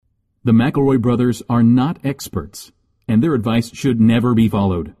The McElroy brothers are not experts, and their advice should never be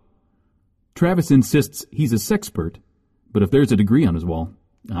followed. Travis insists he's a sexpert, but if there's a degree on his wall,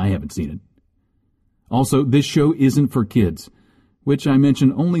 I haven't seen it. Also, this show isn't for kids, which I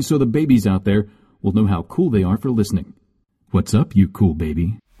mention only so the babies out there will know how cool they are for listening. What's up, you cool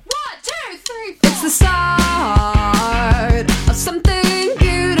baby? 1, 2, 3, 4. It's the start of something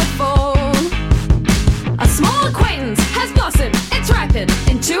beautiful. A small acquaintance has blossomed, it's ripened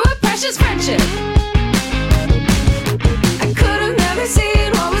into a precious friendship. I could have never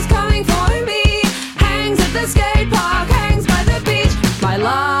seen what was coming for me. Hangs at the skate park, hangs by the beach. My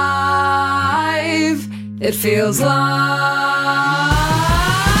life, it feels like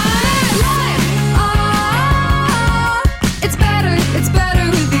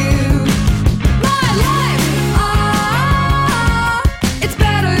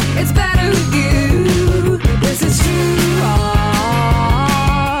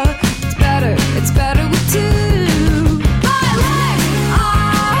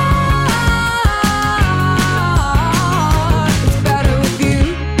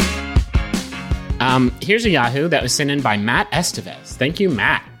here's a Yahoo that was sent in by Matt Estevez. Thank you,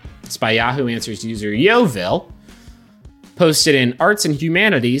 Matt. It's by Yahoo Answers user Yoville. Posted in Arts and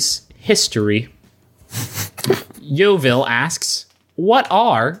Humanities History. Yoville asks, what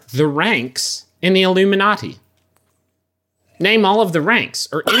are the ranks in the Illuminati? Name all of the ranks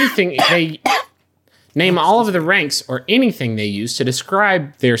or anything they use to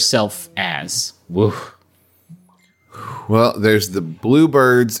describe their self as. Woo. Well, there's the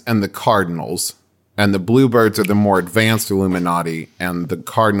Bluebirds and the Cardinals. And the Bluebirds are the more advanced Illuminati, and the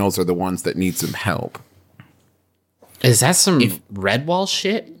Cardinals are the ones that need some help. Is that some Redwall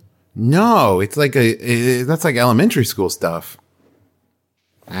shit? No, it's like that's like elementary school stuff.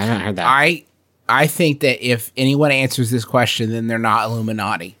 I haven't heard that. I think that if anyone answers this question, then they're not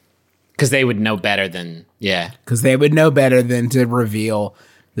Illuminati. Because they would know better than, Because they would know better than to reveal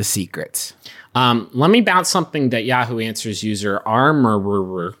the secrets. Let me bounce something that Yahoo Answers user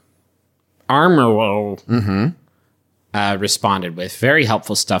Armoro responded with. Very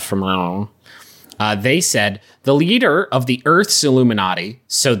helpful stuff from Armoro. They said, the leader of the Earth's Illuminati,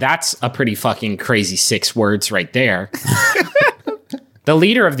 so that's a pretty fucking crazy 6 words right there. The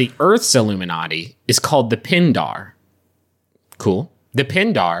leader of the Earth's Illuminati is called the Pindar. Cool. The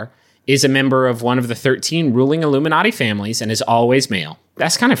Pindar is a member of one of the 13 ruling Illuminati families and is always male.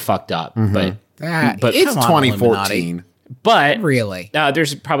 That's kind of fucked up, but it's 2014. But really,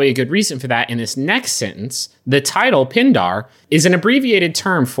 there's probably a good reason for that. In this next sentence, the title Pindar is an abbreviated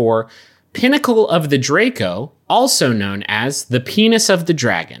term for Pinnacle of the Draco, also known as the Penis of the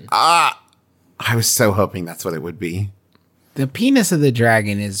Dragon. I was so hoping that's what it would be. The Penis of the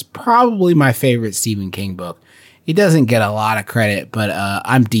Dragon is probably my favorite Stephen King book. It doesn't get a lot of credit, but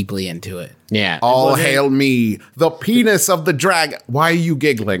I'm deeply into it. Yeah. All hail me, the Penis of the Dragon. Why are you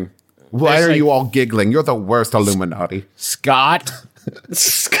giggling? Why are you all giggling? You're the worst Illuminati. Scott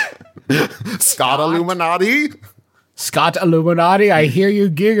Illuminati? Scott Illuminati, I hear you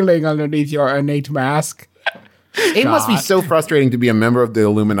giggling underneath your ornate mask. It must be so frustrating to be a member of the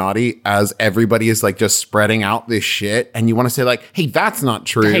Illuminati as everybody is like just spreading out this shit. And you want to say like, hey, that's not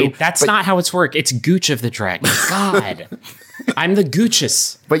true. Hey, that's not how it's work. It's Gooch of the Dragon. God. I'm the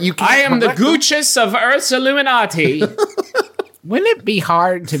Goochess. But you can't. I am the Goochess of Earth's Illuminati. Wouldn't it be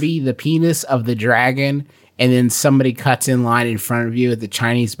hard to be the Penis of the Dragon and then somebody cuts in line in front of you at the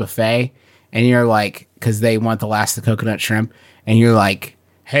Chinese buffet and you're like, because they want the last of the coconut shrimp, and you're like,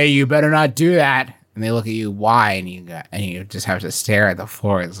 hey, you better not do that. And they look at you, why? And you just have to stare at the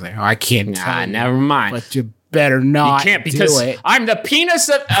floor. It's like, oh, I can't tell you, never mind. But you better not. You can't because do it. I'm the penis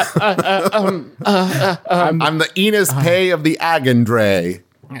of. I'm the Enos Pay of the Agandre.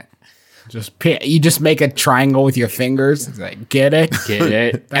 You just make a triangle with your fingers. It's like, get it? Get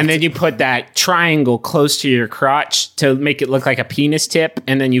it? And then you put that triangle close to your crotch to make it look like a penis tip,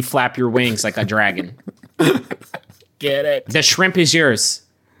 and then you flap your wings like a dragon. Get it? The shrimp is yours.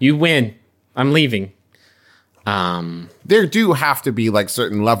 You win. I'm leaving. There do have to be like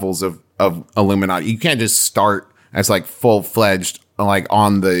certain levels of Illuminati. You can't just start as like full-fledged like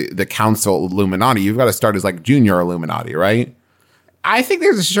on the council Illuminati. You've got to start as like junior Illuminati, right? I think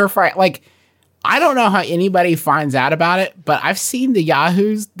there's a surefire, like, I don't know how anybody finds out about it, but I've seen the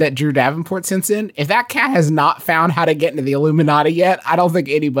Yahoos that Drew Davenport sends in. If that cat has not found how to get into the Illuminati yet, I don't think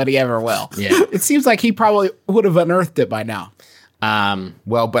anybody ever will. Yeah. It seems like he probably would have unearthed it by now.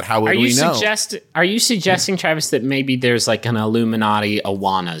 Well, but how would we know? Are you suggesting, Travis, that maybe there's like an Illuminati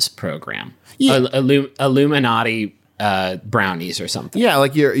Awanas program? Yeah. Illuminati brownies or something. Yeah,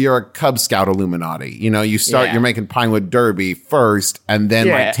 like you're a Cub Scout Illuminati. You know, you start, Yeah. you're making Pinewood Derby first, and then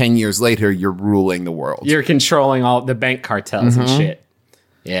Yeah. like 10 years later, you're ruling the world. You're controlling all the bank cartels and shit.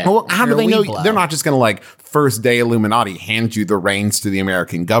 Yeah. Well, how do You're they know? Weeblo. They're not just going to like first day Illuminati hand you the reins to the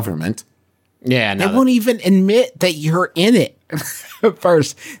American government. yeah. They No, won't even admit that you're in it.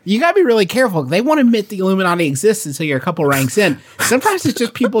 First, you gotta be really careful. They won't admit the Illuminati exists until you're a couple ranks in. Sometimes it's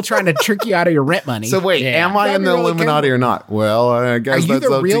just people trying to trick you out of your rent money. So wait, Yeah. am I Gotta in be the really Illuminati or not? Well, I guess are you that's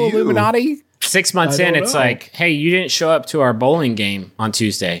the up real to you. Illuminati? 6 months I in, don't it's know. like, hey, you didn't show up to our bowling game on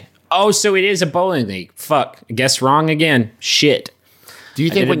Tuesday. Oh, so it is a bowling league. Fuck. I guess wrong again. Shit. Do you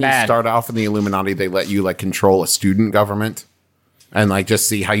did think it when you bad. start off in the Illuminati, they let you like control a student government and like just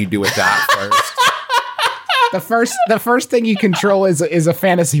see how you do with that first? The first thing you control is a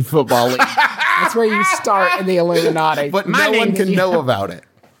fantasy football league. That's where you start in the Illuminati. But My no one name- can know about it.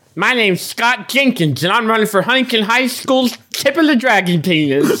 My name's Scott Jenkins, and I'm running for Huntington High School's tip of the dragon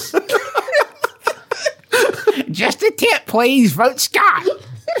penis. Just a tip, please. Vote Scott.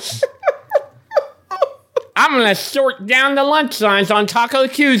 I'm gonna sort down the lunch signs on Taco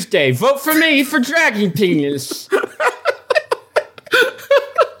Tuesday. Vote for me for dragon penis.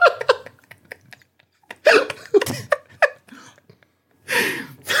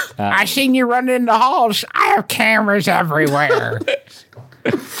 I seen you running in the halls. I have cameras everywhere.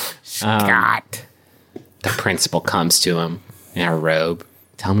 Scott. The principal comes to him in a robe.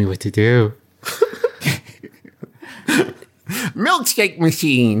 Tell me what to do. Milkshake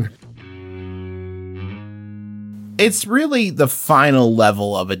machine. It's really the final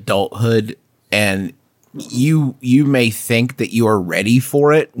level of adulthood, and you may think that you are ready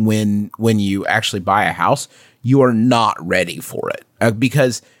for it when you actually buy a house. You are not ready for it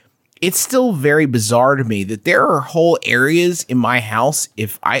because it's still very bizarre to me that there are whole areas in my house.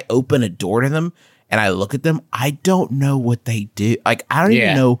 If I open a door to them and I look at them, I don't know what they do. Like, I don't Yeah.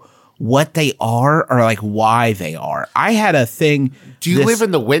 even know what they are or like why they are. I had a thing. Do you live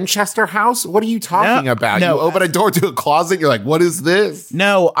in the Winchester house? What are you talking No, about? no. You open a door to a closet, you're like, what is this?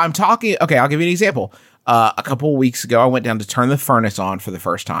 No, I'm talking. Okay, I'll give you an example. A couple of weeks ago, I went down to turn the furnace on for the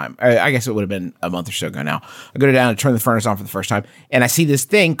first time. I guess it would have been a month or so ago now. I go down to turn the furnace on for the first time, and I see this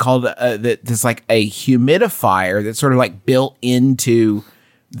thing called that's like a humidifier that's sort of like built into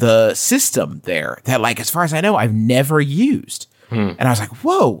the system there. That, like, as far as I know, I've never used. And I was like,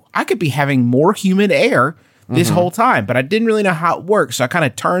 whoa, I could be having more humid air this whole time, but I didn't really know how it works. So I kind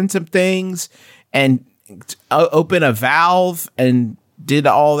of turned some things and opened a valve and did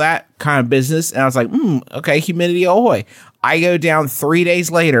all that kind of business. And I was like, okay, humidity, ahoy. I go down 3 days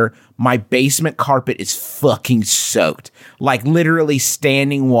later, my basement carpet is fucking soaked. Like literally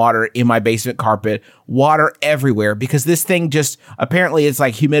standing water in my basement carpet, water everywhere because this thing just, apparently it's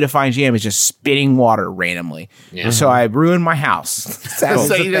like humidifying jam is just spitting water randomly. Yeah. So I ruined my house. That was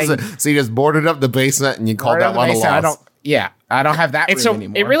So the you, thing. so you just boarded up the basement and you called Right that on the one a basement. loss. I don't have that It's room a-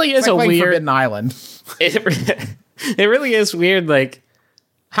 anymore. it really It's is like a playing weird- Forbidden Island. It really is weird. Like,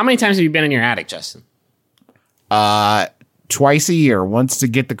 how many times have you been in your attic, Justin? Twice a year, once to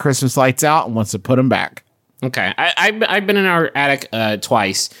get the Christmas lights out and once to put them back. Okay, I've been in our attic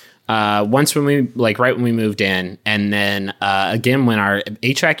twice. Once when we right when we moved in, and then again when our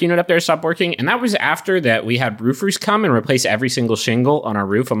HVAC unit up there stopped working, and that was after that we had roofers come and replace every single shingle on our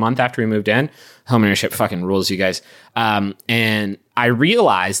roof a month after we moved in. Homeownership fucking rules, you guys. And I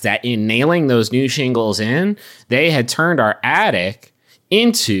realized that in nailing those new shingles in, they had turned our attic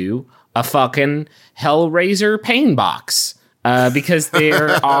into a fucking Hellraiser pain box. Because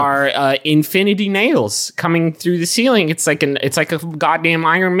there are infinity nails coming through the ceiling. It's like a goddamn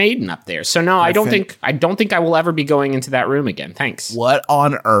Iron Maiden up there. So no, I don't think I will ever be going into that room again. Thanks. What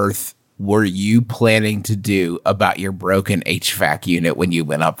on earth were you planning to do about your broken HVAC unit when you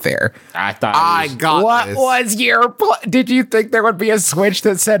went up there? I thought I got What this. was your did you think there would be a switch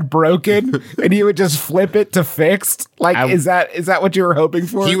that said broken and you would just flip it to fixed? Like, is that what you were hoping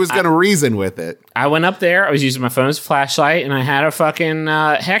for? He was going to reason with it. I went up there. I was using my phone as a flashlight, and I had a fucking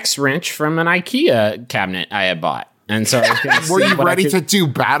hex wrench from an IKEA cabinet I had bought. And so I was gonna Were see you what I ready could- to do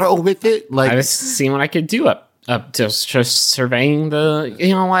battle with it? Like, I was seeing what I could do up to just surveying the. You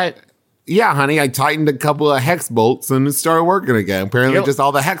know what? yeah, honey, I tightened a couple of hex bolts and it started working again. Apparently, Yep. just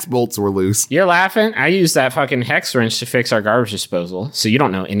all the hex bolts were loose. You're laughing. I used that fucking hex wrench to fix our garbage disposal. So you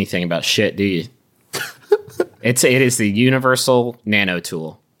don't know anything about shit, do you? It is the universal nano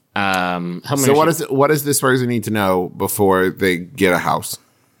tool. So what does this person need to know before they get a house?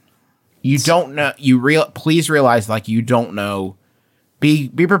 You don't know. Please realize, like, you don't know. Be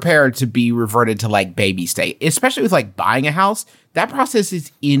prepared to be reverted to like baby state, especially with like buying a house. That process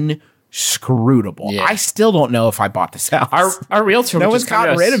is scrutable. Yeah. I still don't know if I bought this house. Our realtor no would one's just come to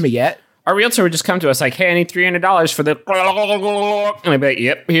gotten us. rid of me yet. Our realtor would just come to us like, "Hey, I need $300 for the," and I'd be like,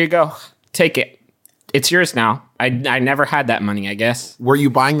 "Yep, here you go, take it. It's yours now." I never had that money, I guess. Were you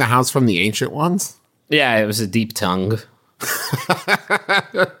buying the house from the ancient ones? Yeah, it was a deep tongue.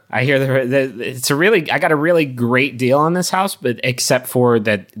 I hear I got a really great deal on this house, but except for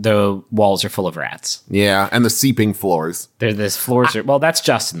that the walls are full of rats. Yeah, and the seeping floors. This floors are, well, that's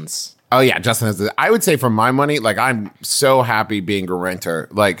Justin's. Oh yeah, Justin has this. I would say for my money, like I'm so happy being a renter.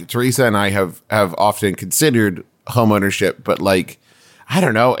 Like Teresa and I have often considered home ownership, but like I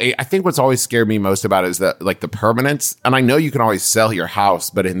don't know. I think what's always scared me most about it is that like the permanence. And I know you can always sell your house,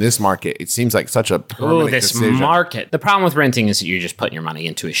 but in this market, it seems like such a permanent Ooh, this decision. market. The problem with renting is that you're just putting your money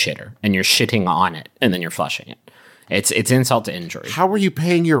into a shitter and you're shitting on it and then you're flushing it. It's insult to injury. How were you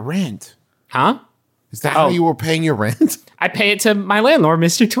paying your rent? Huh? Is that how you were paying your rent? I pay it to my landlord,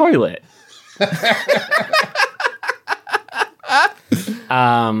 Mr. Toilet.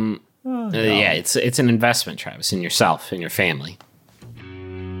 Yeah, it's an investment, Travis, in yourself, in your family.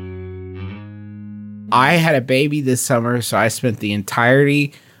 I had a baby this summer, so I spent the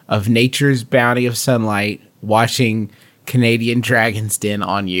entirety of Nature's Bounty of Sunlight watching Canadian Dragon's Den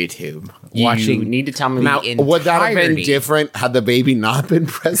on YouTube. You need to tell me Now, the would that have been entirety. different had the baby not been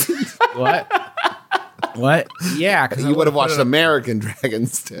present? What? What? Yeah, because You would have watched American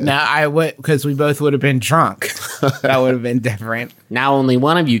Dragons Den. No, I would, because we both would have been drunk. That would have been different. Now only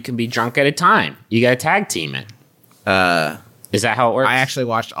one of you can be drunk at a time. You got to tag team it. Is that how it works? I actually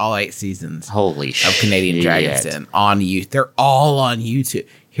watched all 8 seasons Holy shit. of Canadian Dragon's Den on YouTube. They're all on YouTube.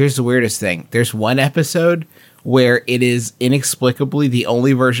 Here's the weirdest thing. There's one episode where it is inexplicably the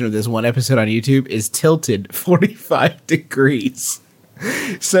only version of this one episode on YouTube is tilted 45 degrees.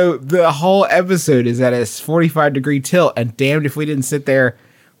 So the whole episode is at a 45-degree tilt, and damned if we didn't sit there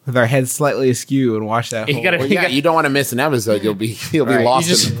with our heads slightly askew and watch that. You whole- gotta- Well, yeah, you don't want to miss an episode. You'll be Right. lost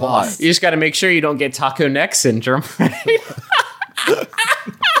You just- in the plot. You just got to make sure you don't get taco neck syndrome, right?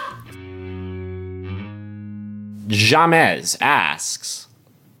 Jamez asks,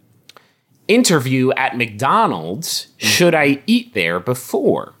 interview at McDonald's. Should I eat there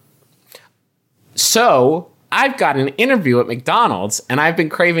before? So I've got an interview at McDonald's and I've been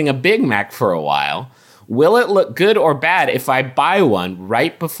craving a Big Mac for a while. Will it look good or bad if I buy one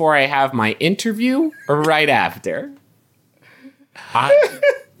right before I have my interview or right after?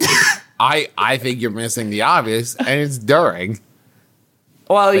 I think you're missing the obvious, and it's during.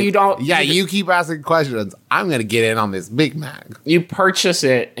 Well, you don't. Yeah, you keep asking questions. I'm going to get in on this Big Mac. You purchase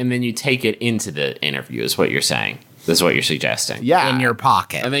it and then you take it into the interview, is what you're saying. This is what you're suggesting. Yeah. in your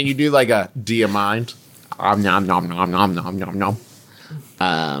pocket. And then you do like a, do you mind? Nom, nom, nom, nom, nom, nom,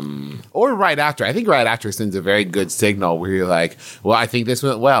 nom. Or right after. I think right after sends a very good signal where you're like, well, I think this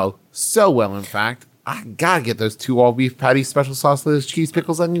went well. So well, in fact. I gotta get those 2 all beef patties, special sauce, lettuce, cheese,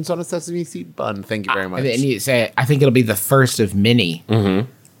 pickles, onions on a sesame seed bun. Thank you very much. And then you say, I think it'll be the first of many.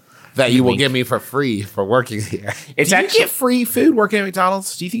 That you will give me for free for working here. It's Do you actually get free food working at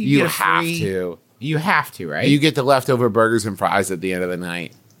McDonald's? Do you think you, You get a have free- to. You have to, right? You get the leftover burgers and fries at the end of the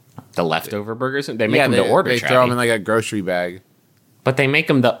night. the leftover burgers. They make them to order, They Travi. throw them in like a grocery bag. But they make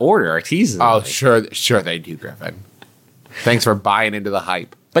them to order artisanally. Oh, sure they do, Griffin. Thanks for buying into the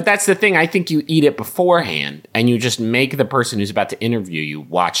hype. But that's the thing. I think you eat it beforehand, and you just make the person who's about to interview you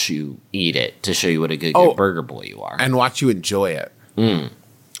watch you eat it to show you what a good burger boy you are. And watch you enjoy it.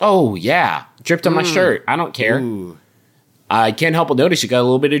 Oh, yeah. Dripped on my shirt. I don't care. Ooh. I can't help but notice you got a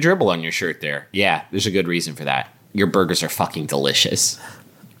little bit of dribble on your shirt there. Yeah, there's a good reason for that. Your burgers are fucking delicious.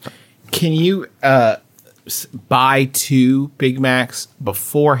 Can you buy 2 Big Macs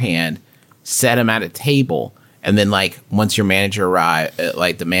beforehand, set them at a table, and then like once your manager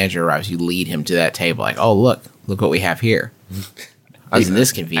arrives, you lead him to that table, like, oh look what we have here. Isn't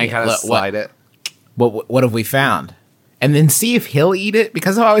this I convenient? kind of Look, slide it. what have we found? And then see if he'll eat it,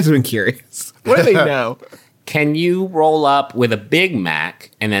 because I've always been curious. What do they know? Can you roll up with a Big Mac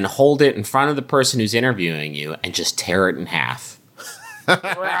and then hold it in front of the person who's interviewing you and just tear it in half?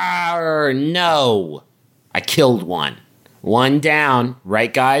 Rawr, no. I killed one. One down.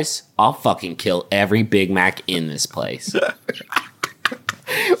 Right, guys? I'll fucking kill every Big Mac in this place.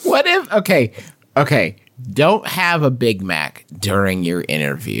 What if okay, don't have a Big Mac during your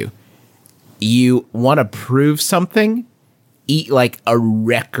interview. You want to prove something? Eat like a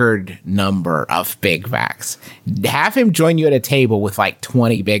record number of Big Macs. Have him join you at a table with like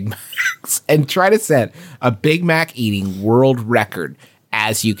 20 Big Macs and try to set a Big Mac eating world record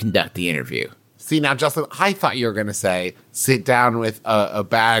as you conduct the interview. See, now, Justin, I thought you were going to say, sit down with a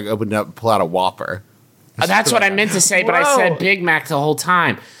bag, open it up, pull out a Whopper. That's what I meant to say, but I Whoa. said Big Mac the whole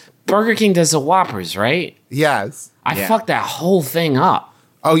time. Burger King does the Whoppers, right? Yes. I fucked that whole thing up.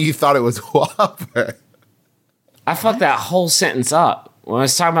 Oh, you thought it was Whopper. I fucked that whole sentence up. When I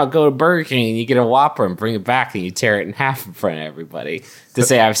was talking about go to Burger King and you get a Whopper and bring it back and you tear it in half in front of everybody to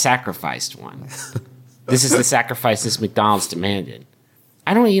say I've sacrificed one. This is the sacrifice this McDonald's demanded.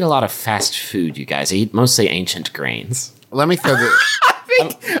 I don't eat a lot of fast food, you guys. I eat mostly ancient grains. Let me throw the...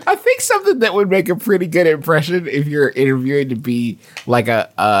 I think something that would make a pretty good impression if you're interviewing to be like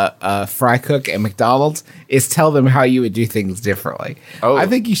a fry cook at McDonald's is tell them how you would do things differently. Oh. I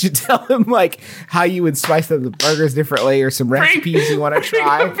think you should tell them like how you would spice up the burgers differently or some recipes you want to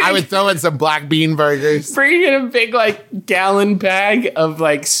try. I would throw in some black bean burgers. Bring in a big like gallon bag of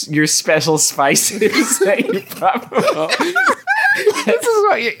like your special spices that you probably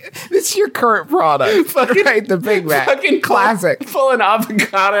This is your current product. Right, the Big Mac. fucking Classic. Pull an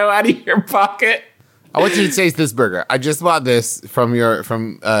avocado out of your pocket. I want you to taste this burger. I just bought this from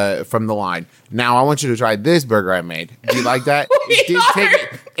the line. Now I want you to try this burger I made. Do you like that?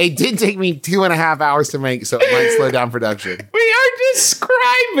 It did take me 2.5 hours to make, so it might slow down production. We are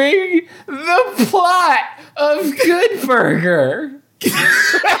describing the plot of Good Burger.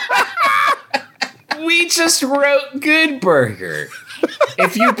 We just wrote Good Burger.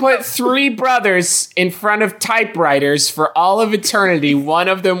 If you put three brothers in front of typewriters for all of eternity, one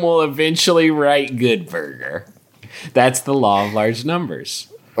of them will eventually write Good Burger. That's the law of large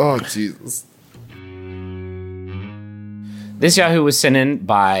numbers. Oh, Jesus. This Yahoo was sent in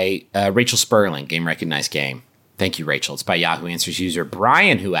by Rachel Sperling, Game Recognized Game. Thank you, Rachel. It's by Yahoo Answers user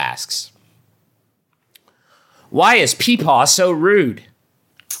Brian, who asks, why is Peepaw so rude?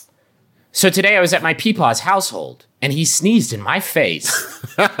 So today I was at my Peepaw's household, and he sneezed in my face.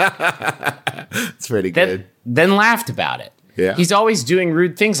 It's pretty good. Then laughed about it. Yeah. He's always doing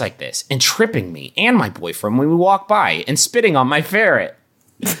rude things like this, and tripping me and my boyfriend when we walk by, and spitting on my ferret.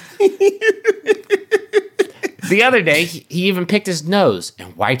 The other day, he even picked his nose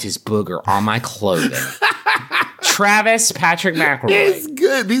and wiped his booger on my clothing. Travis Patrick McElroy. It's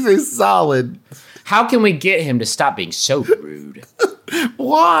good. These are solid. How can we get him to stop being so rude?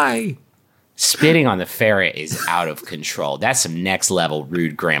 Why? Spitting on the ferret is out of control. That's some next level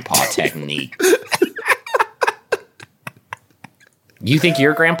rude grandpa technique. You think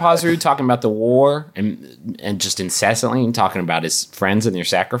your grandpa's rude talking about the war and just incessantly talking about his friends and their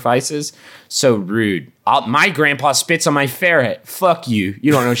sacrifices? So rude. My grandpa spits on my ferret. Fuck you.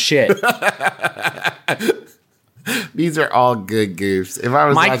 You don't know shit. These are all good goofs. If I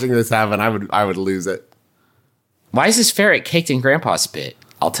was watching this happen, I would lose it. Why is this ferret caked in grandpa's spit?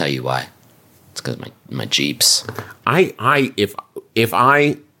 I'll tell you why. It's because my Jeeps. If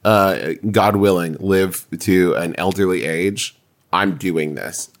I God willing live to an elderly age, I'm doing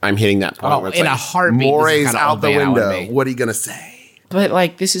this. I'm hitting that point where it's in like, a heartbeat, this is Morey's kinda out the old man I would window. be. What are you gonna say? But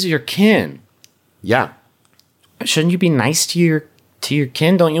like, this is your kin. Yeah. Shouldn't you be nice to your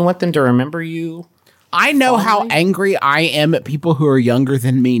kin? Don't you want them to remember you? I know how angry I am at people who are younger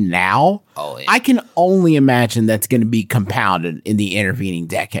than me now. Oh, yeah. I can only imagine that's going to be compounded in the intervening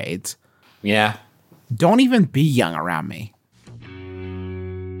decades. Yeah. Don't even be young around me.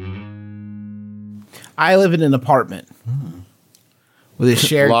 I live in an apartment with a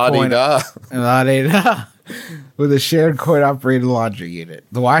shared La-di-da. with a shared coin-operated laundry unit.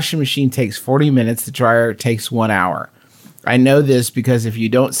 The washing machine takes 40 minutes. The dryer takes 1 hour. I know this because if you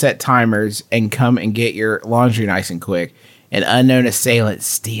don't set timers and come and get your laundry nice and quick, an unknown assailant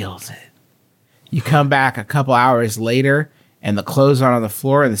steals it. You come back a couple hours later, and the clothes aren't on the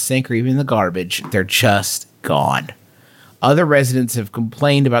floor and the sink or even the garbage. They're just gone. Other residents have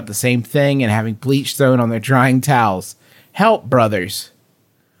complained about the same thing and having bleach thrown on their drying towels. Help, brothers.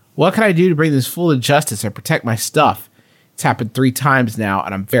 What can I do to bring this fool to justice or protect my stuff? It's happened 3 times now,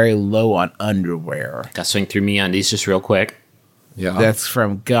 and I'm very low on underwear. Got to swing through MeUndies just real quick. Yeah. That's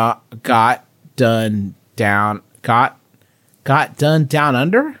from Got Done Down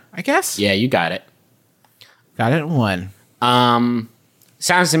Under, I guess? Yeah, you got it. Got it in 1.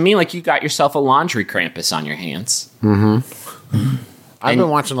 Sounds to me like you got yourself a laundry Krampus on your hands. I've been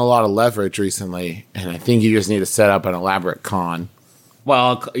watching a lot of Leverage recently, and I think you just need to set up an elaborate con.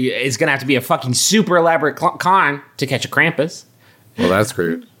 Well, it's going to have to be a fucking super elaborate con to catch a Krampus. Well, that's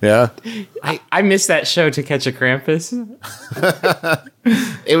great. Yeah. I missed that show, To Catch a Krampus.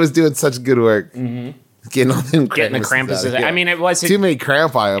 It was doing such good work. Getting all them Getting the Krampus. out. Yeah. I mean, it was Too many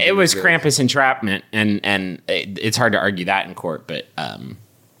cramp eye it was openings. Krampus entrapment, and it's hard to argue that in court, but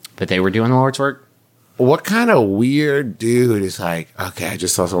they were doing the Lord's work. What kind of weird dude is like, okay, I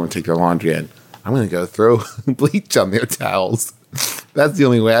just saw someone take their laundry in. I'm going to go throw bleach on their towels. That's the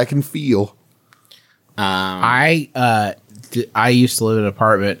only way I can feel. I used to live in an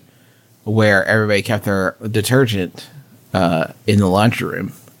apartment where everybody kept their detergent in the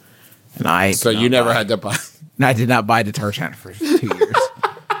lunchroom, and I. So you never had to buy. And I did not buy detergent for 2 years.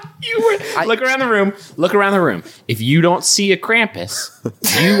 Look around the room. Look around the room. If you don't see a Krampus,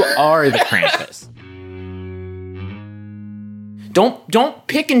 you are the Krampus. Don't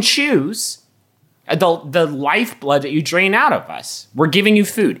pick and choose the lifeblood that you drain out of us. We're giving you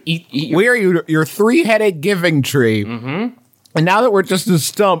food. Eat We are your three-headed giving tree. Mm-hmm. And now that we're just a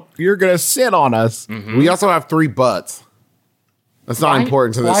stump, you're going to sit on us. Mm-hmm. We also have 3 butts. That's not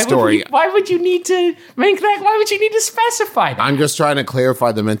important to this story. Why would you need to make that? Why would you need to specify that? I'm just trying to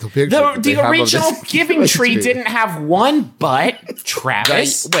clarify the mental picture. The original giving tree didn't have one butt,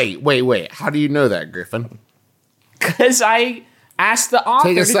 Travis. Wait. How do you know that, Griffin? Because I asked the author.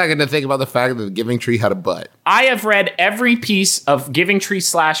 Take a second to think about the fact that the giving tree had a butt. I have read every piece of giving tree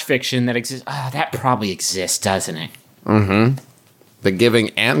 / fiction that exists. That probably exists, doesn't it? Mm-hmm. The giving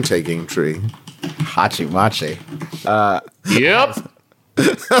and taking tree. Hachi machi. Yep.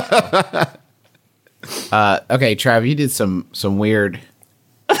 Okay, Trav, you did some weird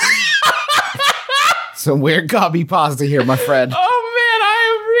some weird gobby pasta here, my friend. Oh man, I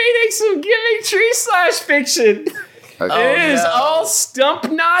am reading some giving tree / fiction. It is all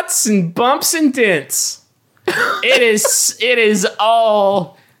stump knots and bumps and dents. It is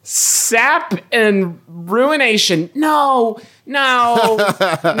all sap and ruination. No. Turn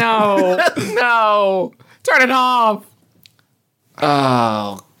it off.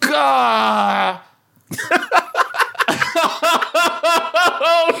 Oh, God.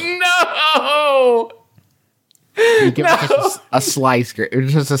 Oh, no. You give us a slice,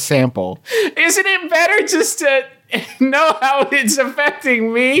 just a sample. Isn't it better just to know how it's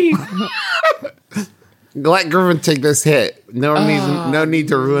affecting me? Let Griffin take this hit. No need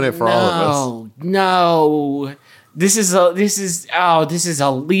to ruin it for all of us. No. This is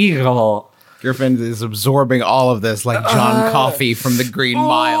illegal. Griffin is absorbing all of this like John Coffey from the Green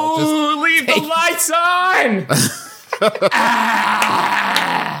Mile. Just leave the lights on.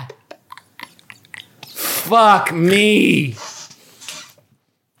 Fuck me.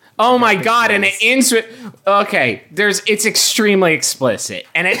 Oh my God, and it ends with it's extremely explicit.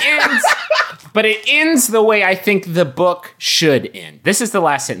 And it ends but it ends the way I think the book should end. This is the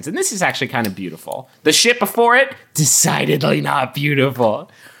last sentence, and this is actually kind of beautiful. The shit before it, decidedly not beautiful.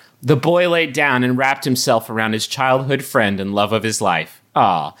 The boy laid down and wrapped himself around his childhood friend and love of his life.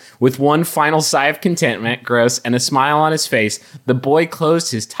 With one final sigh of contentment, gross, and a smile on his face, the boy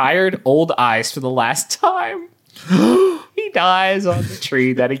closed his tired old eyes for the last time. He dies on the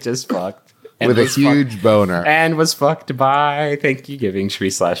tree that he just fucked. With a huge boner. And was fucked by, thank you, giving tree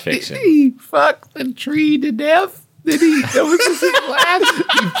 / fiction. he fucked the tree to death. Did he? That was this his last.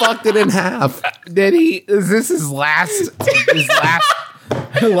 He fucked it in half. Did he? Is this his last?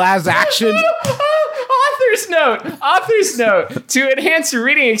 Last action? Author's note. To enhance your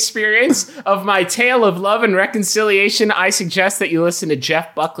reading experience of my tale of love and reconciliation, I suggest that you listen to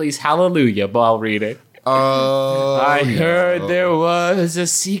Jeff Buckley's Hallelujah while reading. I heard there was a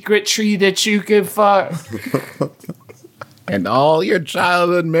secret tree that you could fuck. And all your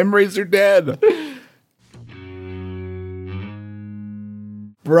childhood memories are dead.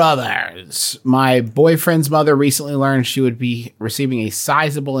 Brothers, my boyfriend's mother recently learned she would be receiving a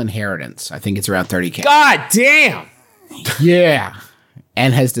sizable inheritance. I think it's around 30K. God damn! Yeah.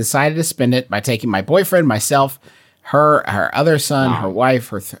 And has decided to spend it by taking my boyfriend, myself, her other son, her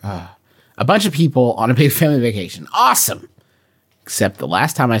wife, a bunch of people on a big family vacation. Awesome. Except the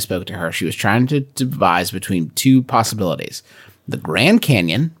last time I spoke to her, she was trying to devise between 2 possibilities. The Grand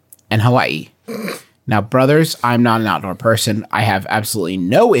Canyon and Hawaii. Now, brothers, I'm not an outdoor person. I have absolutely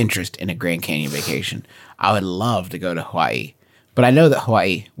no interest in a Grand Canyon vacation. I would love to go to Hawaii. But I know that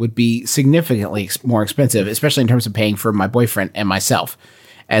Hawaii would be significantly more expensive, especially in terms of paying for my boyfriend and myself.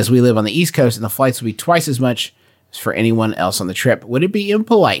 As we live on the East Coast and the flights would be twice as much as for anyone else on the trip, would it be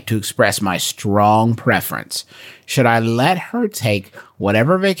impolite to express my strong preference? Should I let her take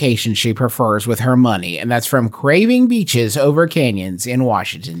whatever vacation she prefers with her money, and that's from craving beaches over canyons in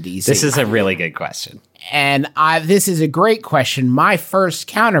Washington, D.C.? This is a really good question. And this is a great question. My first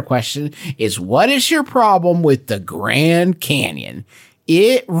counter question is, what is your problem with the Grand Canyon?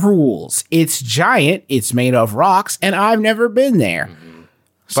 It rules. It's giant. It's made of rocks, and I've never been there.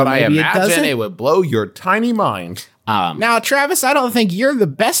 But I imagine it would blow your tiny mind. Now, Travis, I don't think you're the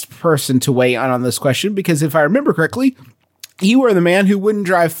best person to weigh in on this question, because if I remember correctly, you were the man who wouldn't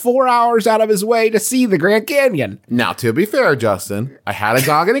drive 4 hours out of his way to see the Grand Canyon. Now, to be fair, Justin, I had a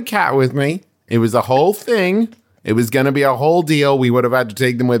dog and a cat with me. It was a whole thing. It was going to be a whole deal. We would have had to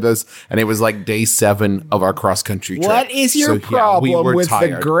take them with us. And it was like day 7 of our cross-country trip. What is your So, yeah, problem we were with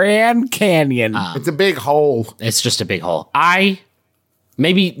tired. the Grand Canyon? It's a big hole. It's just a big hole.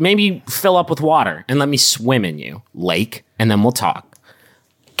 Maybe fill up with water and let me swim in you, lake, and then we'll talk.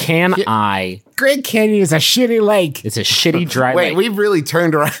 Can I? Grand Canyon is a shitty lake. It's a shitty dry Wait, lake. we've really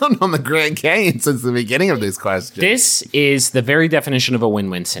turned around on the Grand Canyon since the beginning of this question. This is the very definition of a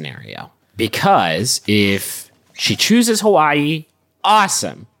win-win scenario. Because if she chooses Hawaii,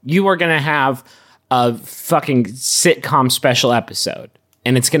 awesome. You are going to have a fucking sitcom special episode.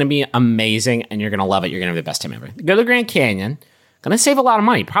 And it's going to be amazing, and you're going to love it. You're going to have the best time ever. Go to the Grand Canyon. Going to save a lot of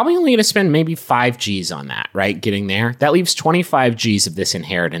money. Probably only going to spend maybe 5 G's on that, right? Getting there. That leaves 25 G's of this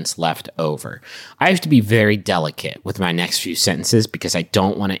inheritance left over. I have to be very delicate with my next few sentences because I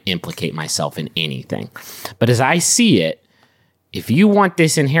don't want to implicate myself in anything. But as I see it, if you want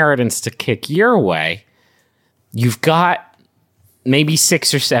this inheritance to kick your way, you've got maybe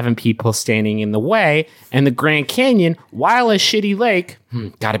 6 or 7 people standing in the way, and the Grand Canyon, while a shitty lake,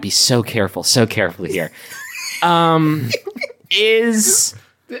 got to be so careful here, is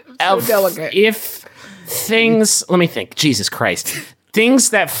delicate. if things, let me think, Jesus Christ, things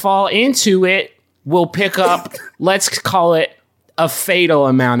that fall into it will pick up, let's call it a fatal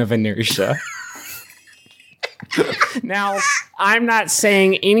amount of inertia. Now, I'm not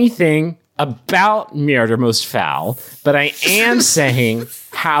saying anything about Murder Most Foul, but I am saying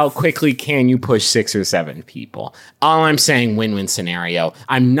how quickly can you push 6 or 7 people? All I'm saying, win-win scenario.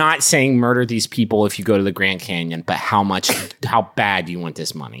 I'm not saying murder these people if you go to the Grand Canyon, but how bad do you want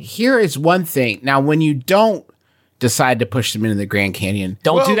this money? Here is one thing. Now, when you don't decide to push them into the Grand Canyon,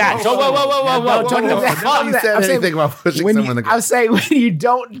 Don't do that. Whoa. don't do that. How you said I'm saying, anything about pushing when someone in the I'm saying when you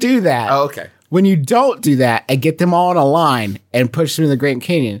don't do that. Oh, okay. When you don't do that and get them all in a line and push them in the Grand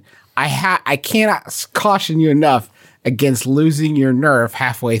Canyon, I cannot caution you enough against losing your nerve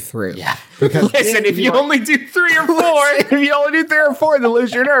halfway through. Yeah. Because Listen, if you only do 3 or 4, if you only do 3 or 4 to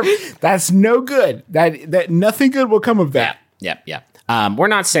lose your nerve, that's no good. That nothing good will come of that. Yep. We're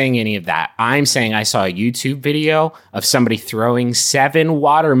not saying any of that. I'm saying I saw a YouTube video of somebody throwing 7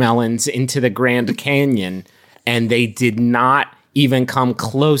 watermelons into the Grand Canyon, and they did not even come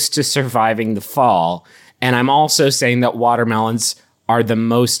close to surviving the fall. And I'm also saying that watermelons are the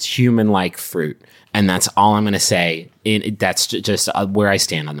most human-like fruit. And that's all I'm going to say. That's just where I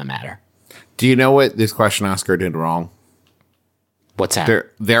stand on the matter. Do you know what this question asker did wrong? What's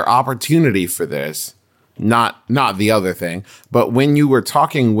that? Their opportunity for this, not the other thing, but when you were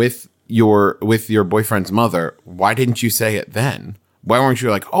talking with your boyfriend's mother, why didn't you say it then? Why weren't you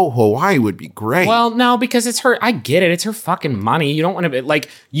like, oh, Hawaii would be great? Well, no, because it's her. I get it. It's her fucking money. You don't want to be like,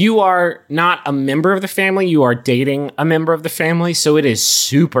 you are not a member of the family. You are dating a member of the family. So it is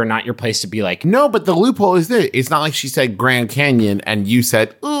super not your place to be like, no, but the loophole is this. It's not like she said Grand Canyon and you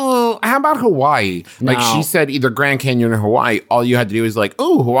said, oh, how about Hawaii? Like No. she said either Grand Canyon or Hawaii. All you had to do is like,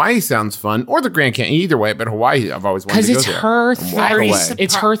 oh, Hawaii sounds fun. Or the Grand Canyon. Either way, but Hawaii, I've always wanted because to go it's there. her And walk 30. away.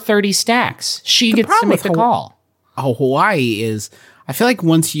 It's her 30 stacks. She gets to problem make with the Hawaii- call. Oh, Hawaii is. I feel like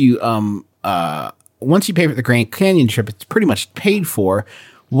once you pay for the Grand Canyon trip, it's pretty much paid for.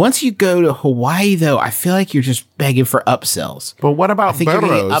 Once you go to Hawaii, though, I feel like you're just begging for upsells. But what about I think you're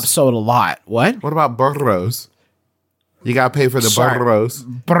gonna get burros? upsold a lot. What? What about burros? You got to pay for the Sorry. burros.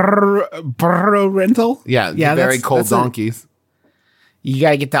 Burro rental? Yeah, the very cold donkeys. You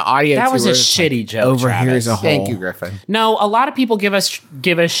got to get the audio. That was a tour. It's like, shitty joke, Over here Travis. is a hole. Thank you, Griffin. No, a lot of people give us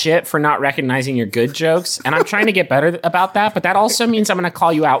shit for not recognizing your good jokes, and I'm trying to get better about that. But that also means I'm going to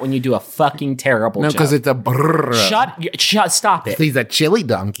call you out when you do a fucking terrible No, joke. because it's a burro. Shut, stop it. He's a chili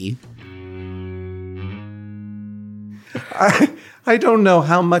donkey. I don't know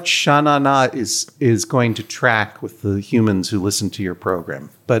how much Sha-na-na is going to track with the humans who listen to your program.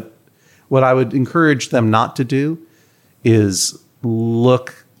 But what I would encourage them not to do is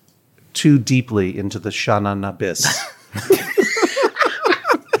look too deeply into the Sha-na-na-bis.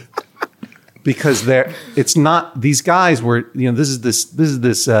 Because it's not, these guys were, this is this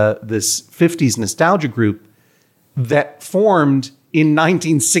 50s nostalgia group that formed in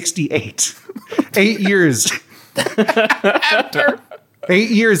 1968. 8 years after 8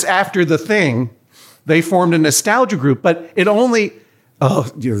 years after the thing, they formed a nostalgia group, but it only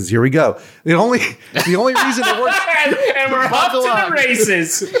here we go. The only reason it worked and we're off to the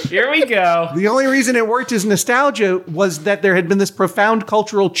races. Here we go. The only reason it worked as nostalgia was that there had been this profound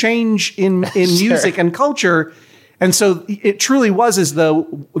cultural change in music and culture. And so it truly was as though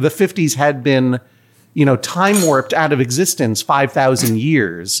the 50s had been, time warped out of existence 5,000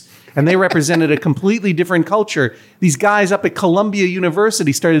 years. and they represented a completely different culture. These guys up at Columbia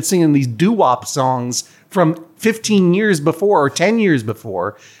University started singing these doo-wop songs from 15 years before or 10 years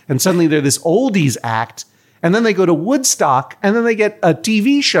before, and suddenly they're this oldies act, and then they go to Woodstock, and then they get a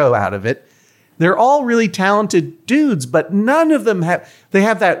TV show out of it. They're all really talented dudes, but none of them have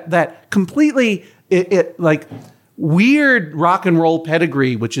that completely like weird rock and roll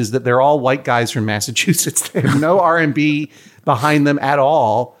pedigree, which is that they're all white guys from Massachusetts. They have no R&B behind them at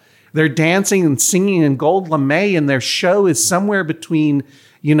all. They're dancing and singing in gold lame, and their show is somewhere between,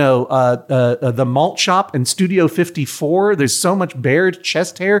 the Malt Shop and Studio 54. There's so much bared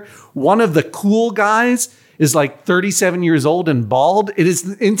chest hair. One of the cool guys is like 37 years old and bald. It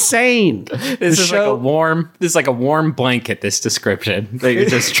is insane. This is like a warm blanket, this description that you're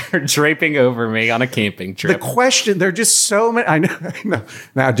just draping over me on a camping trip. The question, there are just so many. I know.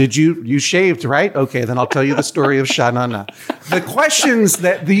 Now, did you shaved, right? Okay, then I'll tell you the story of Sha Na Na. The questions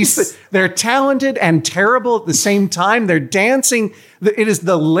that they're talented and terrible at the same time. They're dancing. It is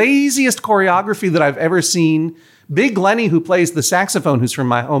the laziest choreography that I've ever seen. Big Lenny, who plays the saxophone, who's from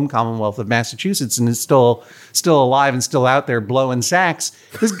my home Commonwealth of Massachusetts and is still alive and still out there blowing sax.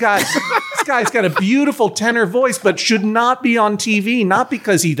 This guy's got a beautiful tenor voice, but should not be on TV. Not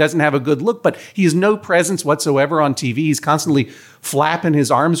because he doesn't have a good look, but he has no presence whatsoever on TV. He's constantly flapping his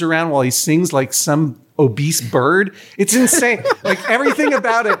arms around while he sings like some obese bird. It's insane. Like everything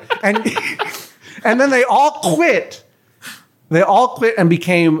about it. And then they all quit. They all quit and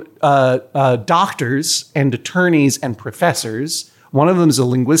became doctors and attorneys and professors. One of them is a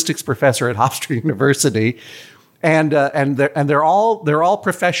linguistics professor at Hofstra University, and they're all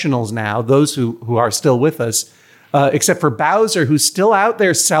professionals now. Those who are still with us, except for Bowser, who's still out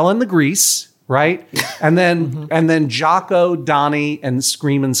there selling the grease, right? And then Jocko, Donnie, and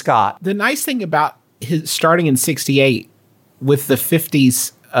Screamin' Scott. The nice thing about his starting in '68 with the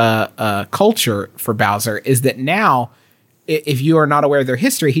 '50s culture for Bowser is that now, if you are not aware of their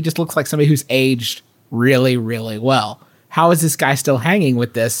history, he just looks like somebody who's aged really, really well. How is this guy still hanging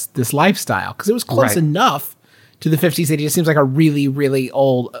with this lifestyle? Because it was close enough to the 50s that he just seems like a really, really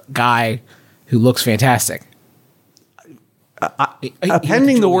old guy who looks fantastic.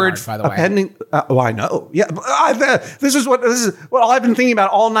 Appending the word, by the way. I know. Yeah, this is what I've been thinking about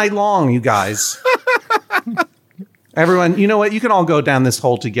all night long, you guys. Everyone, you know what? You can all go down this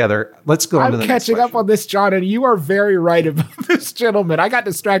hole together. Let's go on to the next question. I'm catching up on this, John, and you are very right about this gentleman. I got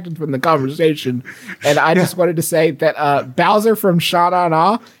distracted from the conversation, and I just wanted to say that Bowser from Sha Na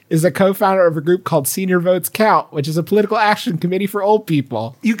Na is a co-founder of a group called Senior Votes Count, which is a political action committee for old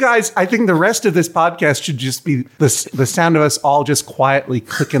people. You guys, I think the rest of this podcast should just be the sound of us all just quietly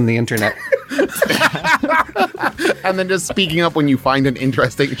clicking the internet. And then just speaking up when you find an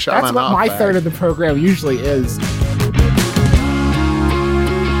interesting Sha Na Na. That's what my third of the program usually is.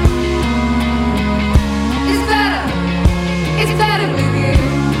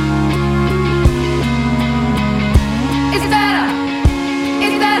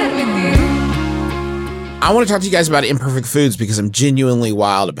 I want to talk to you guys about Imperfect Foods because I'm genuinely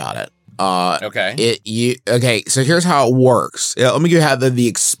wild about it. Okay. So here's how it works. Let me give you the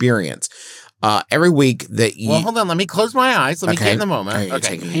experience. Every week that you... Well, hold on. Let me close my eyes. Let me get in the moment.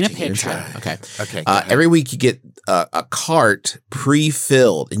 Okay. Paint a picture. Okay. Okay. Every week you get a cart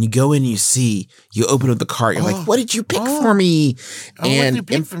pre-filled and you go in and you open up the cart. You're like, what did you pick for me? What did you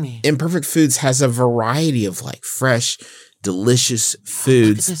pick for me? Imperfect Foods has a variety of like fresh, delicious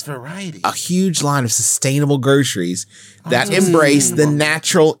foods. Look at this variety. A huge line of sustainable groceries that embrace the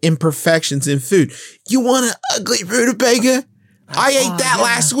natural imperfections in food. You want an ugly rutabaga? I ate that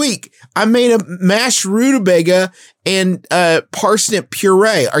last week. I made a mashed rutabaga and parsnip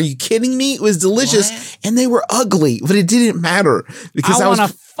puree. Are you kidding me? It was delicious, and they were ugly, but it didn't matter because I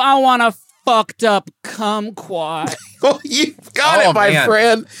want a fucked up kumquat. Oh, you got it, my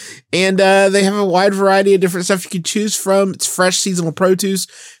friend. And they have a wide variety of different stuff you can choose from. It's fresh seasonal produce,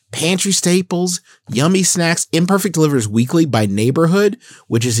 pantry staples, yummy snacks. Imperfect delivers weekly by neighborhood,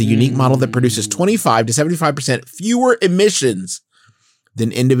 which is a unique model that produces 25 to 75% fewer emissions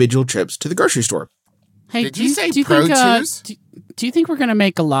than individual trips to the grocery store. Hey, Did you say produce? Do you think we're going to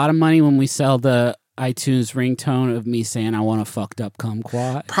make a lot of money when we sell the iTunes ringtone of me saying I want a fucked up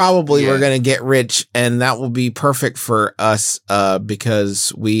kumquat? Probably we're going to get rich, and that will be perfect for us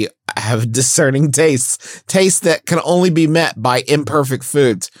because we have discerning tastes that can only be met by Imperfect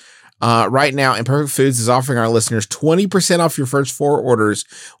Foods. Right now, Imperfect Foods is offering our listeners 20% off your first 4 orders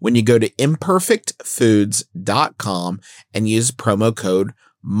when you go to imperfectfoods.com and use promo code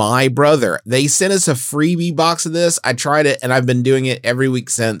MyBrother. They sent us a freebie box of this. I tried it and I've been doing it every week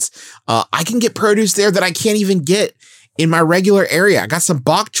since. I can get produce there that I can't even get in my regular area. I got some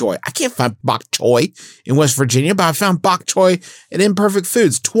bok choy. I can't find bok choy in West Virginia, but I found bok choy at Imperfect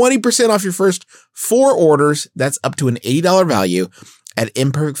Foods. 20% off your first 4 orders. That's up to an $80 value at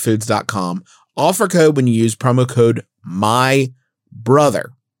imperfectfoods.com. Offer code when you use promo code MYBROTHER.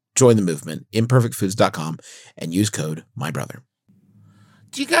 Join the movement, imperfectfoods.com, and use code MYBROTHER.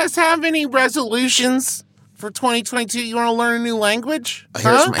 Do you guys have any resolutions for 2022? You want to learn a new language?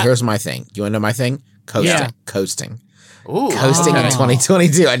 Here's my thing. You want to know my thing? Coasting. Yeah. Coasting. Ooh, Coasting in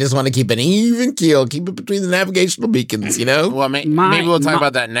 2022. I just want to keep an even keel, keep it between the navigational beacons, you know? Well, maybe we'll talk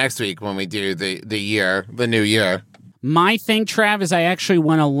about that next week when we do the new year. My thing, Trav, is I actually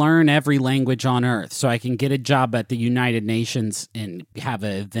want to learn every language on Earth so I can get a job at the United Nations and have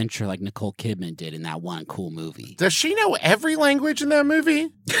an adventure like Nicole Kidman did in that one cool movie. Does she know every language in that movie?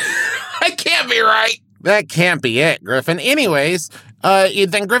 That can't be right. That can't be it, Griffin. Anyways,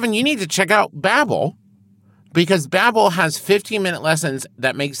 then Griffin, you need to check out Babbel, because Babbel has 15-minute lessons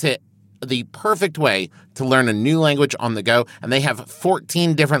that makes it the perfect way to learn a new language on the go. And they have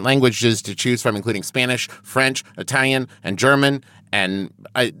 14 different languages to choose from, including Spanish, French, Italian, and German, and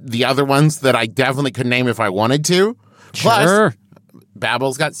the other ones that I definitely could name if I wanted to. Plus,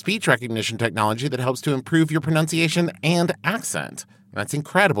 Babbel's got speech recognition technology that helps to improve your pronunciation and accent. That's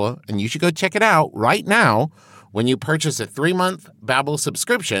incredible, and you should go check it out right now. When you purchase a 3-month Babbel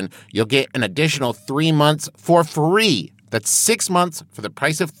subscription, you'll get an additional 3 months for free. That's 6 months for the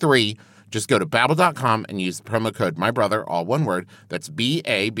price of 3. Just go to Babbel.com and use the promo code MYBROTHER, all one word. That's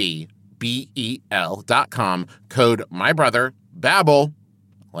BABBEL.com, code MYBROTHER, Babbel,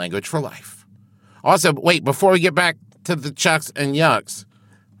 language for life. Also, wait, before we get back to the Chucks and Yucks,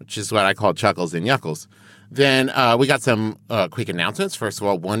 which is what I call Chuckles and Yuckles, then we got some quick announcements. First of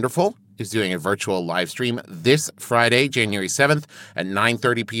all, Wonderful is doing a virtual live stream this Friday, January 7th at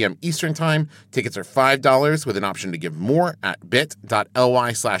 9:30 p.m. Eastern Time. Tickets are $5 with an option to give more at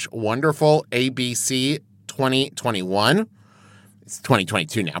bit.ly/wonderfulabc 2021. It's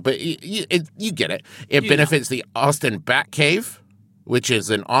 2022 now, but you get it. It benefits the Austin Batcave, which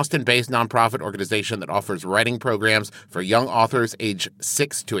is an Austin-based nonprofit organization that offers writing programs for young authors age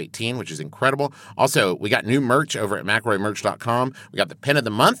 6 to 18, which is incredible. Also, we got new merch over at McElroyMerch.com. We got the Pen of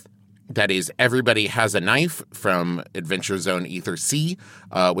the Month. That is Everybody Has a Knife from Adventure Zone Ether C,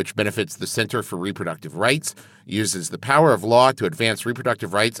 which benefits the Center for Reproductive Rights, uses the power of law to advance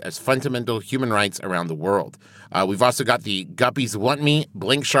reproductive rights as fundamental human rights around the world. We've also got the Guppies Want Me,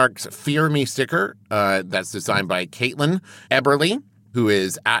 Blink Sharks Fear Me sticker. That's designed by Caitlin Eberly, who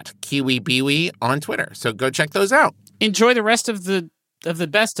is at KiwiBiwi on Twitter. So go check those out. Enjoy the rest of the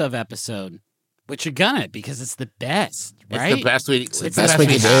best of episode, which you're gonna, because it's the best, right? It's the best we It's the best we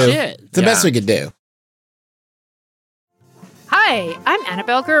could do. shit. It's the best we could do. Hi, I'm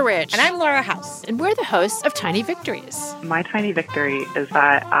Annabelle Gurrich. And I'm Laura House. And we're the hosts of Tiny Victories. My tiny victory is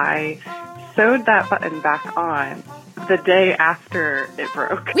that I sewed that button back on the day after it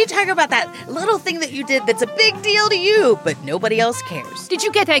broke. We talk about that little thing that you did that's a big deal to you, but nobody else cares. Did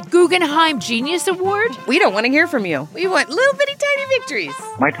you get that Guggenheim Genius Award? We don't want to hear from you. We want little bitty tiny victories.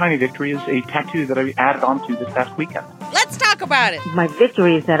 My tiny victory is a tattoo that I added on to this past weekend. Let's talk about it. My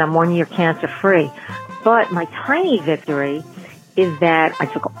victory is that I'm 1 year cancer free. But my tiny victory is that I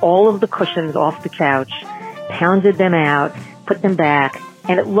took all of the cushions off the couch, pounded them out, put them back,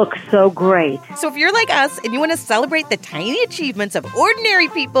 and it looks so great. So if you're like us and you want to celebrate the tiny achievements of ordinary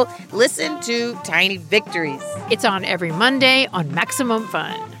people, listen to Tiny Victories. It's on every Monday on Maximum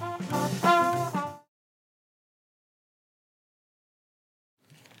Fun.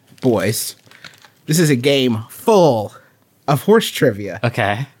 Boys, this is a game full of horse trivia.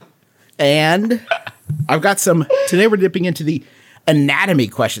 Okay. And I've got some. Today we're dipping into the anatomy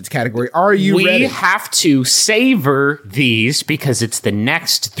questions category. Are you ready? We have to savor these because it's the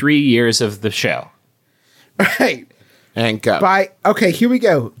next 3 years of the show. Right. And go. Okay, here we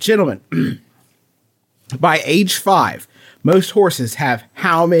go. Gentlemen, by age 5, most horses have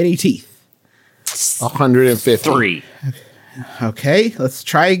how many teeth? 153. Okay, let's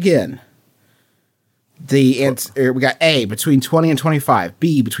try again. The answer, we got A, between 20 and 25,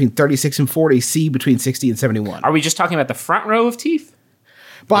 B, between 36 and 40, C, between 60 and 71. Are we just talking about the front row of teeth?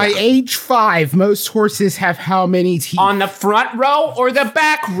 By age 5, most horses have how many teeth? On the front row or the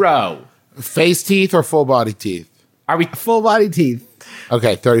back row? Face teeth or full body teeth? Are we full body teeth?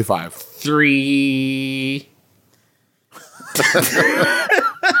 Okay, 35. 3.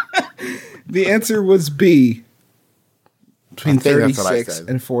 The answer was B, between I think that's what I 36 said.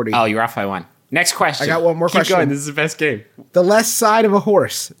 and 40. Oh, you're off by 1. Next question. I got one more Keep question. going. This is the best game. The left side of a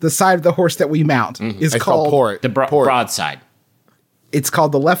horse, the side of the horse that we mount, is It's called port. The broadside. It's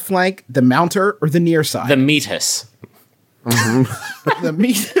called the left flank, the mounter, or the near side. The meatus. The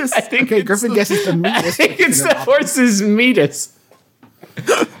meatus. I think okay, Griffin guesses the meatus. I think it's the horse's meatus.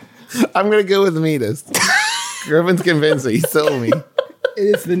 I'm gonna go with meatus. Griffin's convinced me. He sold me.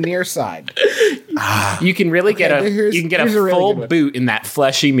 It is the near side. You can really get a here's a a really full good one. boot in that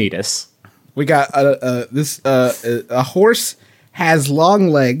fleshy meatus. We got a horse has long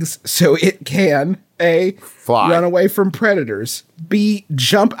legs, so it can A, Fly. run away from predators, B,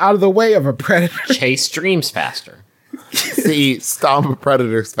 jump out of the way of a predator, Chase dreams faster. C, stomp a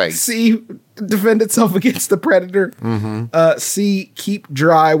predator's face. C, defend itself against the predator, C, keep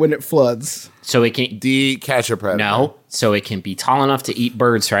dry when it floods. So it can D, catch a predator. no, so it can be tall enough to eat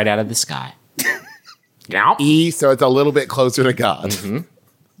birds right out of the sky. Now, E, so it's a little bit closer to God.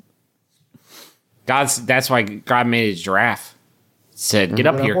 that's why God made a giraffe. Said, "Get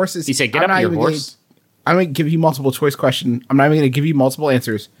up When a here." horse is- He said, "Get I'm up not here, even horse." I'm going to give you multiple choice question. I'm not even going to give you multiple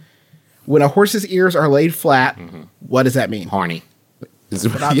answers. When a horse's ears are laid flat, what does that mean? Horny, Yeah,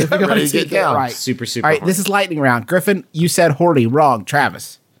 If we go ready and to take get it down. right. super. All right, horny. this is lightning round. Griffin, you said horny. Wrong.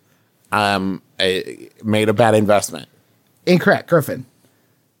 Travis. I made a bad investment. Incorrect. Griffin.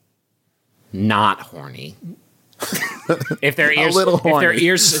 Not horny. If their ears, little if their horny.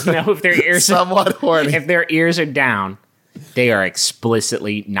 ears, no, if their ears, Somewhat horny. if their ears are down, they are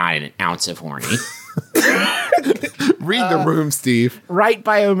explicitly not an ounce of horny. Read the room, Steve. Right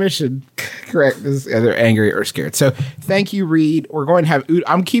by omission. Correct. This is either angry or scared. So thank you, Reed. We're going to have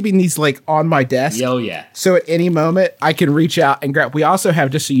I'm keeping these like on my desk. Yo, yeah. So at any moment I can reach out and grab. We also have,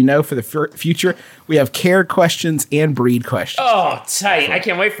 just so you know, for the future, we have care questions and breed questions. Oh, tight! I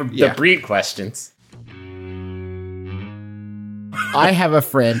can't wait for Yeah. the breed questions. I have a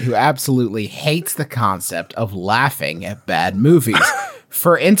friend who absolutely hates the concept of laughing at bad movies.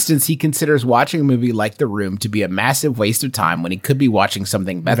 For instance, he considers watching a movie like The Room to be a massive waste of time when he could be watching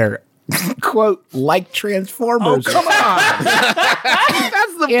something better. Quote, like Transformers. Come on.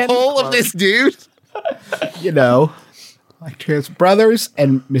 That's the poll of this dude. You know, like Brothers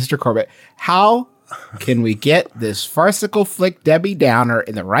and Mr. Corbett. How can we get this farcical flick Debbie Downer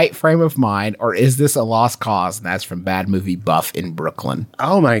in the right frame of mind, or is this a lost cause? And that's from Bad Movie Buff in Brooklyn.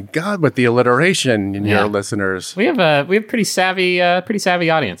 Oh my God, with the alliteration in Yeah. your listeners. We have pretty savvy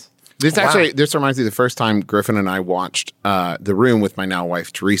audience. This reminds me of the first time Griffin and I watched The Room with my now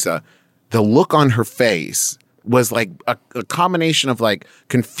wife, Teresa. The look on her face was like a combination of like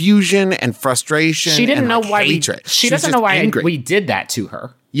confusion and frustration. She didn't and, know like, why. hatred. She was doesn't know just why angry. we did that to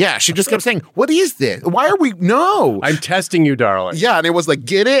her. Yeah, she just kept saying, "What is this? Why are we? No, I'm testing you, darling. Yeah, and it was like,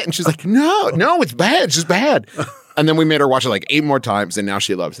 get it? And she's like, no, it's bad. It's just bad. And then we made her watch it like 8 more times, and now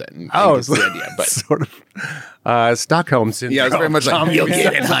she loves it. And Oh, gets the idea. But sort of Stockholm syndrome. yeah, it's very much like, you'll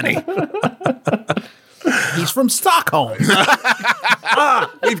get it, honey. He's from Stockholm.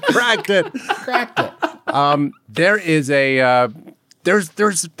 We've cracked it. Cracked it. There is a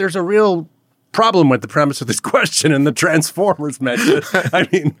there's a real problem with the premise of this question and the Transformers mention. I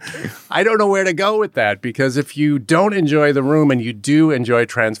mean, I don't know where to go with that, because if you don't enjoy The Room and you do enjoy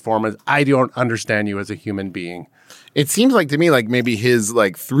Transformers, I don't understand you as a human being. It seems like to me like maybe his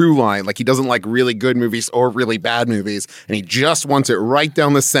like through line, like he doesn't like really good movies or really bad movies, and he just wants it right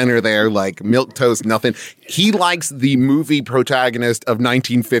down the center there, like milquetoast, nothing. He likes the movie protagonist of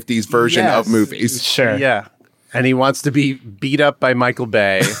 1950s version Yes. of movies. Sure. Yeah. And he wants to be beat up by Michael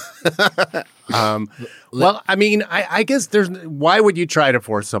Bay. Well, I mean, I guess why would you try to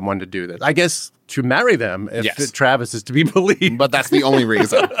force someone to do this? I guess to marry them if Yes. Travis is to be believed. But that's the only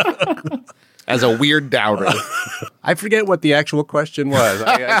reason. As a weird doubter. I forget what the actual question was.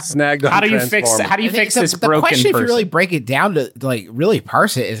 I snagged on How do you fix Transformers. this the broken question, if person? you really break it down to like really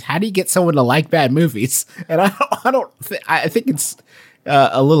parse it, is how do you get someone to like bad movies? And I think it's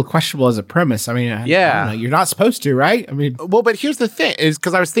a little questionable as a premise. I mean, I don't know, you're not supposed to, right? I mean, Well, but here's the thing, is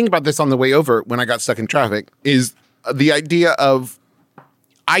because I was thinking about this on the way over when I got stuck in traffic, is the idea of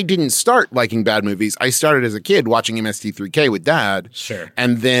I didn't start liking bad movies. I started as a kid watching MST3K with dad. Sure.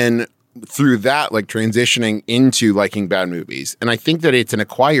 And then through that, like transitioning into liking bad movies. And I think that it's an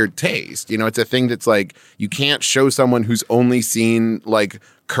acquired taste. You know, it's a thing that's like, you can't show someone who's only seen like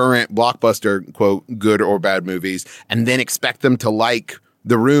current blockbuster, quote, good or bad movies, and then expect them to like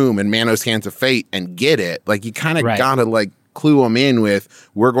The Room and Manos Hands of Fate and get it. Like, you kind of Right. gotta like clue them in with,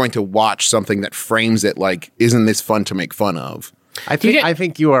 we're going to watch something that frames it like, isn't this fun to make fun of? I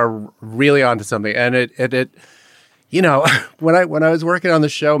think you are really onto something, and it you know, when I was working on the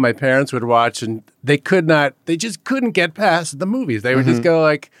show, my parents would watch, and they just couldn't get past the movies. They would just go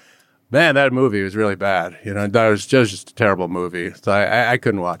like, "Man, that movie was really bad." You know, that was just a terrible movie. So I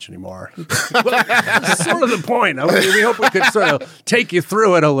couldn't watch anymore. Well, that's sort of the point. I mean, we hope we could sort of take you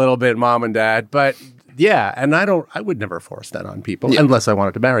through it a little bit, Mom and Dad. But Yeah, and I would never force that on people unless I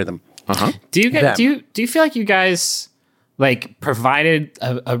wanted to marry them. Do you feel like you guys like provided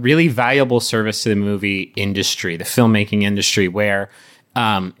a really valuable service to the movie industry, the filmmaking industry, where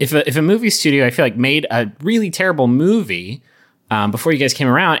if a movie studio, I feel like, made a really terrible movie before you guys came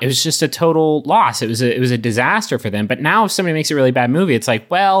around, it was just a total loss. It was a disaster for them. But now if somebody makes a really bad movie, it's like,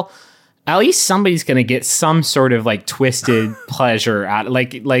 well, at least somebody's going to get some sort of like twisted pleasure out.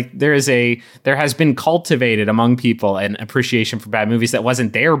 Like there has been cultivated among people an appreciation for bad movies that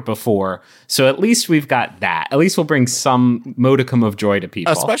wasn't there before. So at least we've got that. At least we'll bring some modicum of joy to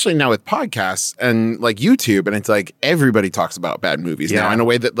people. Especially now with podcasts and like YouTube, and it's like everybody talks about bad movies now in a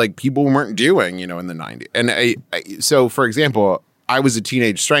way that like people weren't doing, in the 90s. And so for example, I Was a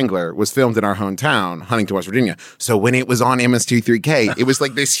Teenage Strangler was filmed in our hometown, Huntington, West Virginia. So when it was on MST3K, it was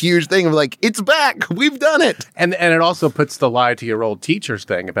like this huge thing of like, it's back. We've done it. And it also puts the lie to your old teachers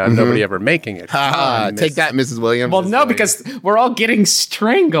thing about nobody ever making it. Take that, Mrs. Williams. Well, no, because we're all getting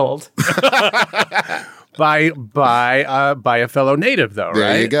strangled. by a fellow native, though, right?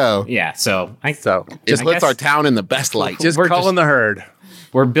 There you go. Yeah, so it puts our town in the best light. Just calling the herd.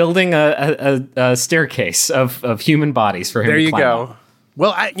 We're building a staircase of human bodies for him. There to you climb go. up.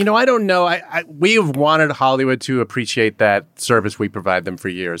 Well, I don't know. We have wanted Hollywood to appreciate that service we provide them for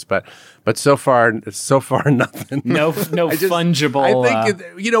years, but so far nothing. No fungible. I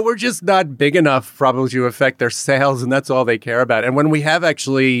think we're just not big enough probably to affect their sales, and that's all they care about. And when we have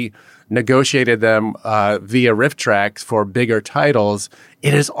actually negotiated them via riff tracks for bigger titles,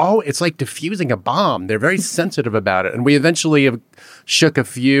 it's like diffusing a bomb. They're very sensitive about it. And we eventually have shook a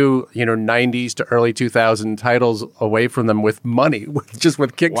few, 90s to early 2000 titles away from them with money, just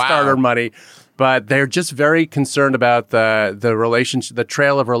with Kickstarter money. But they're just very concerned about the relationship, the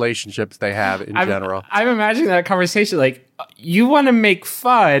trail of relationships they have in general. I'm imagining that conversation like, you want to make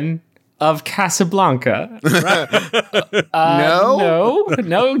fun of Casablanca.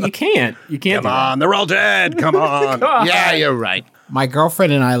 No, you can't. You can't. Come on, they're all dead. Come on. Yeah, you're right. My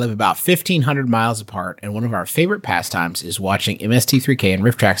girlfriend and I live about 1,500 miles apart, and one of our favorite pastimes is watching MST3K and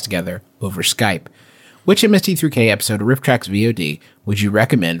Riff Tracks together over Skype. Which MST3K episode of Riff Tracks VOD would you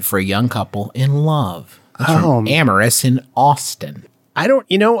recommend for a young couple in love? That's from Amorous in Austin. I don't,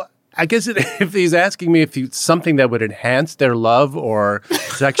 I guess if he's asking me if something that would enhance their love or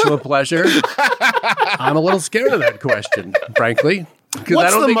sexual pleasure, I'm a little scared of that question, frankly.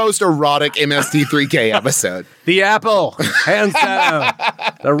 What's the most erotic MST3K episode? The Apple, hands down.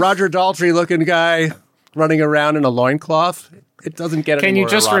 The Roger Daltrey looking guy running around in a loincloth. It doesn't get any more Can you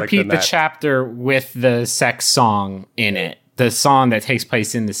just erotic repeat than the that. chapter with the sex song in it? The song that takes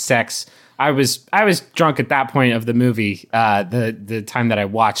place in the sex. I was drunk at that point of the movie, the time that I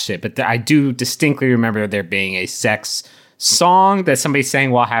watched it, but I do distinctly remember there being a sex song that somebody sang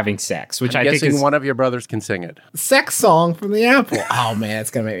while having sex, which I'm I think guessing is one of your brothers can sing it. Sex song from the Apple. Oh man,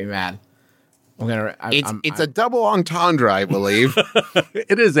 it's gonna make me mad. It's a double entendre, I believe.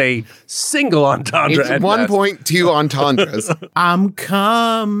 It is a single entendre. It's 1.2 entendres. I'm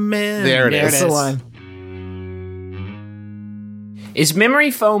coming. There it is. That's the one. Is memory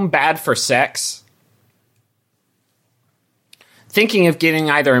foam bad for sex? Thinking of getting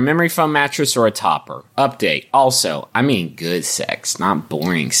either a memory foam mattress or a topper. Update. Also, I mean good sex, not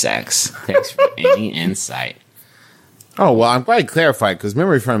boring sex. Thanks for any insight. Oh, well, I'm glad you clarified, because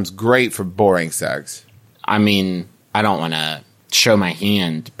memory foam's great for boring sex. I mean, I don't want to show my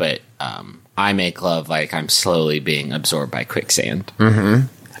hand, but I make love like I'm slowly being absorbed by quicksand. Mm-hmm.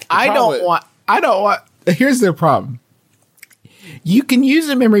 I don't want. Here's the problem. You can use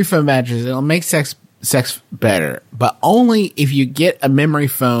a memory foam mattress. It'll make sex better, but only if you get a memory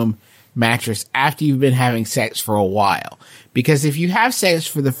foam mattress after you've been having sex for a while. Because if you have sex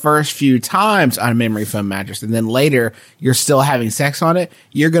for the first few times on a memory foam mattress and then later you're still having sex on it,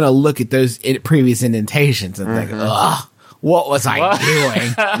 you're going to look at those previous indentations and think, ugh, what was I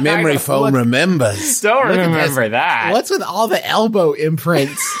doing? Memory foam remembers. Don't remember that. What's with all the elbow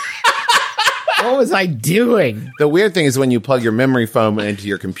imprints? What was I doing? The weird thing is when you plug your memory foam into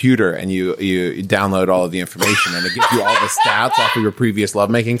your computer and you download all of the information and it gives you all the stats off of your previous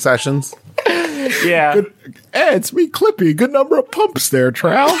lovemaking sessions. Yeah. Hey, it's me, Clippy. Good number of pumps there,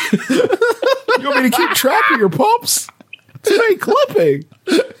 Trow. You want me to keep track of your pumps? It's me, Clippy.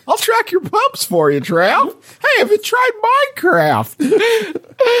 I'll track your pumps for you, Trow. Hey, have you tried Minecraft?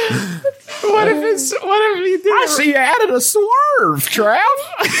 What if you did? I see you added a swerve, Trav.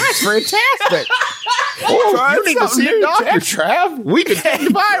 That's fantastic. You need to see a doctor, Trav. We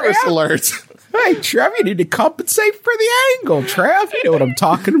detect virus alerts. Hey, Trav, you need to compensate for the angle, Trav. You know what I'm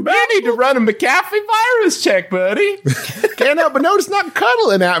talking about. You need to run a McAfee virus check, buddy. Can't help but notice not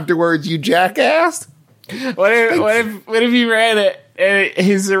cuddling afterwards, you jackass. What if he ran it and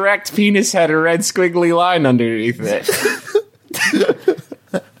his erect penis had a red squiggly line underneath it?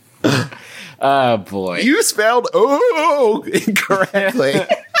 Oh boy. You spelled "oh" incorrectly.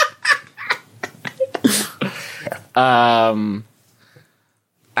 I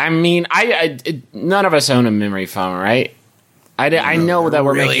mean, none of us own a memory foam, right? I know that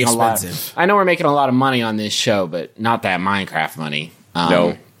we're really making expensive. I know we're making a lot of money on this show, but not that Minecraft money.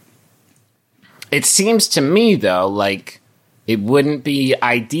 No. It seems to me though like it wouldn't be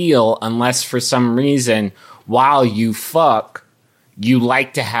ideal unless for some reason while you fuck, you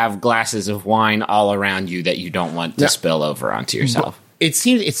like to have glasses of wine all around you that you don't want to spill over onto yourself.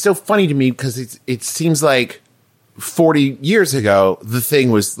 It's so funny to me because it seems like 40 years ago the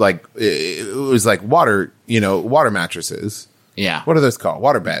thing was like it was like water mattresses. Yeah. What are those called?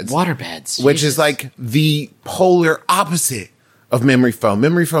 Water beds. Water beds. Which Jesus. is like the polar opposite of memory foam.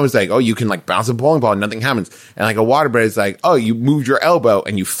 Memory foam is like, oh, you can like bounce a bowling ball and nothing happens. And like a water bed is like, oh, you moved your elbow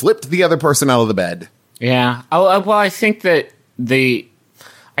and you flipped the other person out of the bed. Yeah. Oh, well, I think that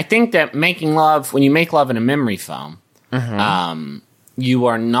making love, when you make love in a memory foam, you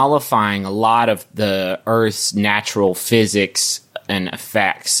are nullifying a lot of the Earth's natural physics and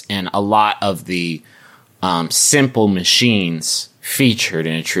effects and a lot of the simple machines featured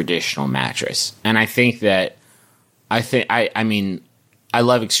in a traditional mattress. And I think that I mean, I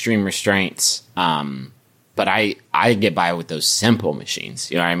love extreme restraints, but I get by with those simple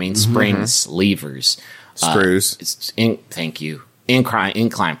machines. You know what I mean? Springs, levers, screws. Thank you.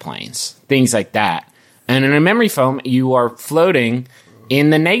 Incline planes, things like that. And in a memory foam, you are floating in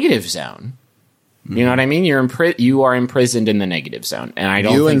the negative zone. You know what I mean? You are imprisoned in the negative zone, and I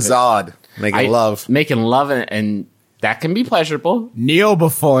don't. You think and Zod making love, and that can be pleasurable. Kneel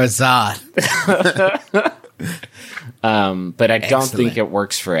before Zod. But I don't think it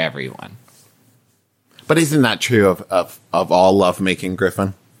works for everyone. But isn't that true of all lovemaking,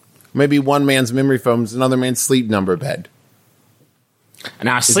 Griffin? Maybe one man's memory foam is another man's sleep number bed.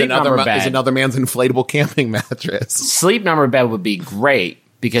 Now, sleep number bed is another man's inflatable camping mattress. Sleep number bed would be great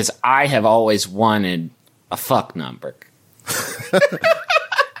because I have always wanted a fuck number.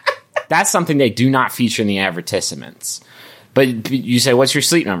 That's something they do not feature in the advertisements. But you say, what's your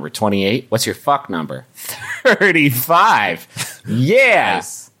sleep number? 28? What's your fuck number? 35. Yeah.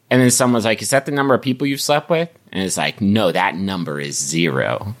 Nice. And then someone's like, is that the number of people you've slept with? And it's like, no, that number is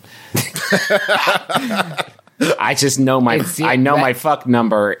 0. I just know my fuck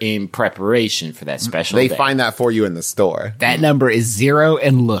number in preparation for that special day. They find that for you in the store. That number is 0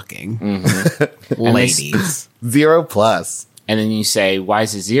 and looking. Ladies. 0+. And then you say, why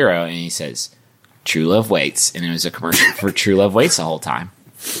is it 0? And he says, True Love Waits. And it was a commercial for True Love Waits the whole time.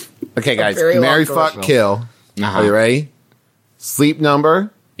 Okay, guys. Marry, fuck, kill. Are you ready? Sleep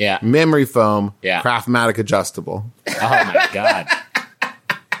number. Yeah. Memory foam. Yeah. Craftmatic adjustable. Oh, my God.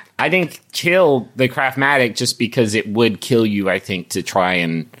 I think kill the Craftmatic just because it would kill you, I think, to try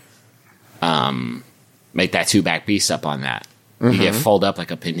and make that 2-back piece up on that. You get fold up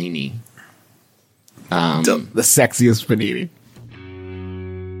like a panini. The sexiest panini.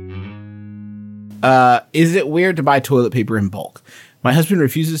 Is it weird to buy toilet paper in bulk? My husband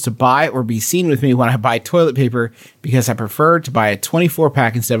refuses to buy or be seen with me when I buy toilet paper because I prefer to buy a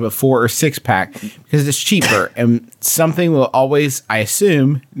 24-pack instead of a 4 or 6-pack because it's cheaper and something will always, I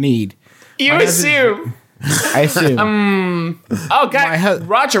assume, need. You assume. I assume. Oh, God.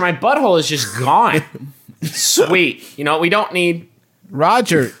 Roger, my butthole is just gone. Sweet. You know what we don't need?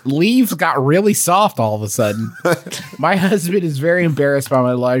 Roger, leaves got really soft all of a sudden. My husband is very embarrassed by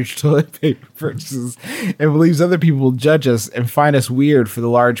my large toilet paper purchases and believes other people will judge us and find us weird for the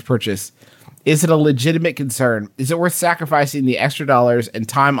large purchase. Is it a legitimate concern? Is it worth sacrificing the extra dollars and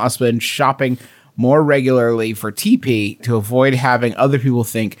time I'll spend shopping more regularly for TP to avoid having other people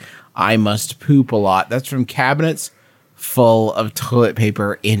think I must poop a lot? That's from Cabinets Full of Toilet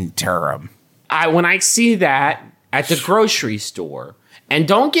Paper in Durham. When I see that at the grocery store, and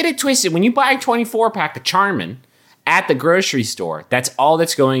don't get it twisted, when you buy a 24-pack of Charmin at the grocery store, that's all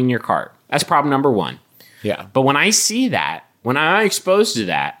that's going in your cart. That's problem number 1. Yeah. But when I see that, when I'm exposed to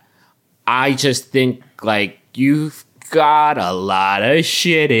that, I just think, like, you've got a lot of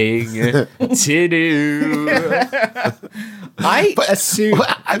shitting to do. I assume.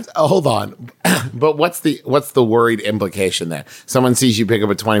 Hold on, but what's the worried implication there? Someone sees you pick up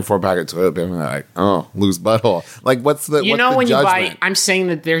a 24-pack of toilet paper, and they're like, "Oh, loose butthole." Like, what's the when judgment? you buy? I'm saying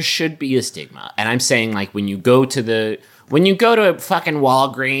that there should be a stigma, and I'm saying like when you go to fucking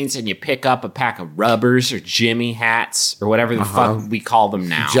Walgreens and you pick up a pack of rubbers or Jimmy hats or whatever the fuck we call them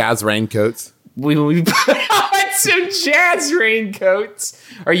now, jazz raincoats. we put on some jazz raincoats,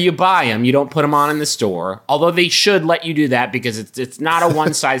 or you buy them. You don't put them on in the store. Although they should let you do that because it's not a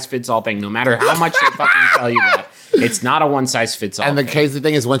one size fits all thing. No matter how much they fucking tell you that, it's not a one size fits all. And the crazy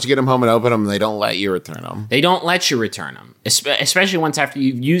thing is, once you get them home and open them, they don't let you return them. They don't let you return them, especially once after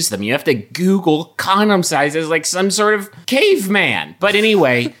you've used them. You have to Google condom sizes like some sort of caveman. But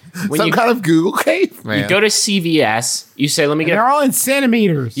anyway, when kind of Google caveman. You go to CVS, you say, let me get... They're all in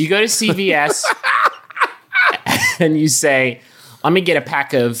centimeters. You go to CVS and you say, let me get a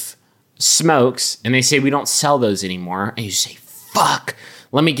pack of smokes. And they say, we don't sell those anymore. And you say, fuck,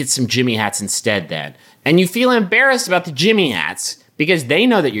 let me get some Jimmy hats instead then. And you feel embarrassed about the Jimmy hats because they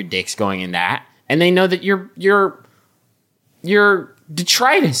know that your dick's going in that. And they know that your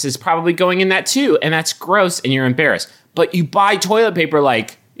detritus is probably going in that too. And that's gross and you're embarrassed. But you buy toilet paper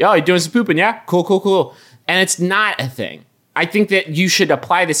like, yo, you doing some pooping? Yeah, cool. And it's not a thing. I think that you should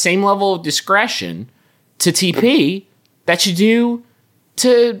apply the same level of discretion to TP that you do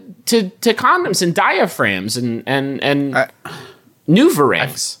to condoms and diaphragms and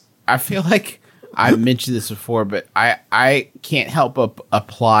Nuvarings. I feel like I've mentioned this before, but I can't help but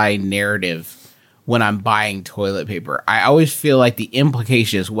apply narrative when I'm buying toilet paper. I always feel like the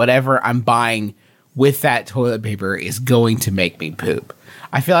implication is whatever I'm buying with that toilet paper is going to make me poop.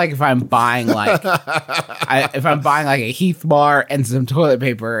 I feel like if I'm buying like a Heath bar and some toilet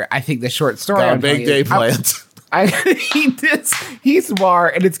paper, I think the short story Got a big day planned. I'm gonna eat this Heath bar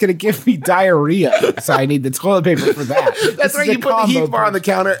and it's gonna give me diarrhea. So I need the toilet paper for that. That's why you put the Heath bar on the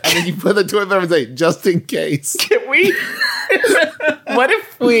counter and then you put the toilet paper and say, just in case. Can we? What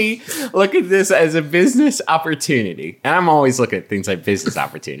if we look at this as a business opportunity? And I'm always looking at things like business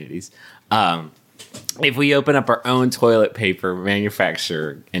opportunities. If we open up our own toilet paper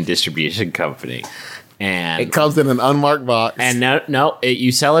manufacturer and distribution company, and it comes in an unmarked box, and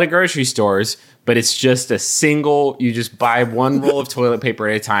you sell it at grocery stores, but it's just a single. You just buy one roll of toilet paper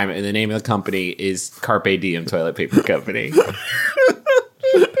at a time, and the name of the company is Carpe Diem Toilet Paper Company.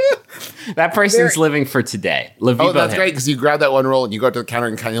 That person's living for today. Oh, that's great because you grab that one roll and you go up to the counter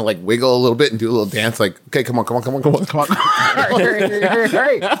and kind of like wiggle a little bit and do a little dance. Like, okay, come on.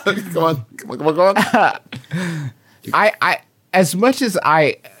 I as much as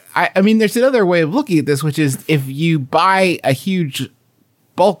I mean, there's another way of looking at this, which is if you buy a huge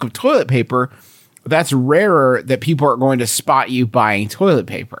bulk of toilet paper, that's rarer that people are going to spot you buying toilet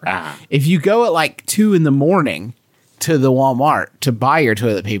paper. If you go at like 2 a.m. to the Walmart to buy your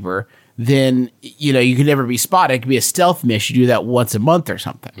toilet paper, then you can never be spotted. It could be a stealth miss. You do that once a month or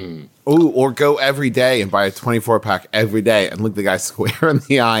something. Ooh, or go every day and buy a 24-pack every day and look the guy square in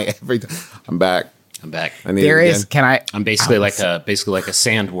the eye every time. I'm back. I'm basically like a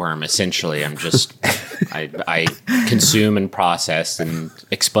sandworm. Essentially, I'm just I consume and process and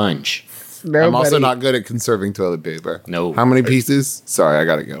expunge. I'm also not good at conserving toilet paper. No. How many pieces? Sorry, I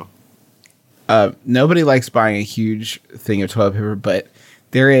gotta go. Nobody likes buying a huge thing of toilet paper, but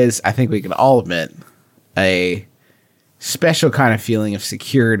there is, I think we can all admit, a special kind of feeling of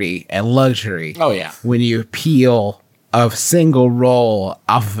security and luxury. Oh, yeah. When you peel a single roll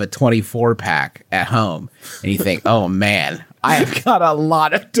off of a 24-pack at home and you think, oh, man, I have got a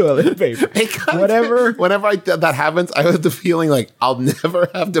lot of toilet paper. Whenever that happens, I have the feeling like I'll never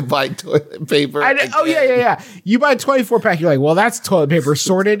have to buy toilet paper. Oh, yeah. You buy a 24-pack, you're like, well, that's toilet paper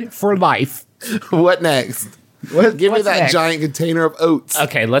sorted for life. What next? Give me that giant container of oats.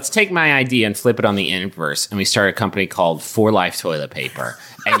 Okay, let's take my idea and flip it on the inverse, and we start a company called For Life Toilet Paper.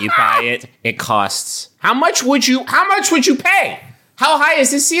 And you buy it. It costs. How much would you pay? How high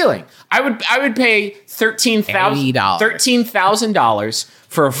is the ceiling? I would pay $13,000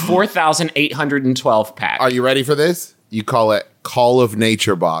 for a 4,812 pack. Are you ready for this? You call it Call of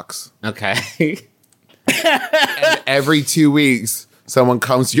Nature box. Okay. And every 2 weeks, someone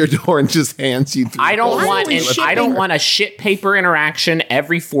comes to your door and just hands you. I don't want a shit paper interaction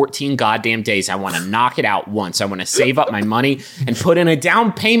every 14 goddamn days. I want to knock it out once. I want to save up my money and put in a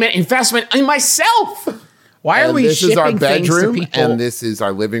down payment investment in myself. Why are we this shipping is our things to bedroom, people? and this is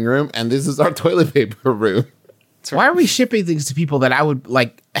our living room, and this is our toilet paper room. Why are we shipping things to people that I would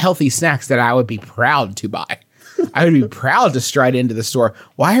like healthy snacks that I would be proud to buy? I would be proud to stride into the store.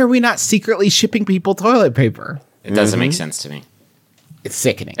 Why are we not secretly shipping people toilet paper? It doesn't make sense to me. It's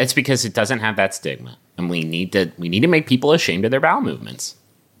sickening. It's because it doesn't have that stigma, and we need to make people ashamed of their bowel movements.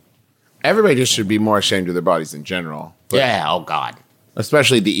 Everybody just should be more ashamed of their bodies in general. Yeah. Oh God.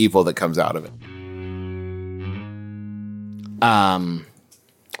 Especially the evil that comes out of it.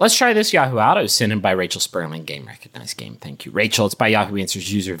 Let's try this Yahoo Auto sent in by Rachel Sperling. Game recognized game. Thank you, Rachel. It's by Yahoo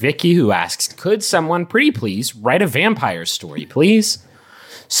Answers user Vicky, who asks, could someone pretty please write a vampire story, please?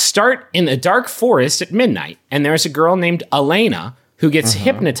 Start in a dark forest at midnight, and there's a girl named Elena who gets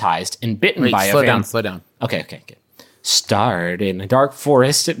hypnotized and bitten by a vampire. Slow down. Okay, good. Start in a dark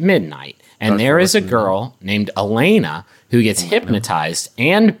forest at midnight, and there is a girl named Elena who gets hypnotized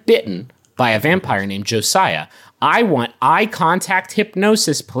and bitten by a vampire named Josiah. I want eye contact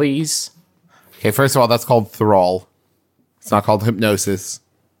hypnosis, please. Okay, first of all, that's called thrall. It's not called hypnosis.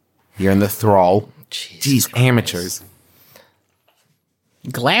 You're in the thrall. Jeez, amateurs.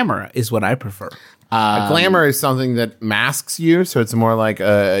 Glamour is what I prefer. A glamour is something that masks you, so it's more like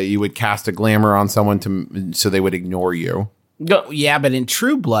you would cast a glamour on someone so they would ignore you. Yeah, but in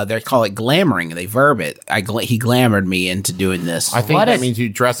True Blood, they call it glamoring. They verb it. He glamored me into doing this. I think that means you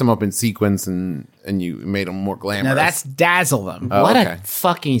dress them up in sequins and you made them more glamorous. No, that's dazzle them. What a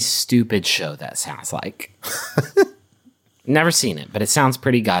fucking stupid show that sounds like. Never seen it, but it sounds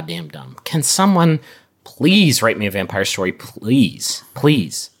pretty goddamn dumb. Can someone please write me a vampire story? Please.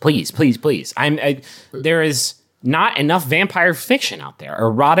 There is not enough vampire fiction out there.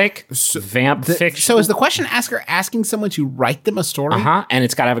 Erotic fiction. So is the question asker asking someone to write them a story? And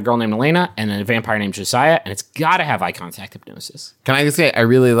it's got to have a girl named Elena and a vampire named Josiah, and it's got to have eye contact hypnosis. Can I just say, I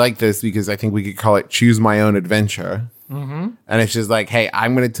really like this because I think we could call it Choose My Own Adventure. And it's just like, hey,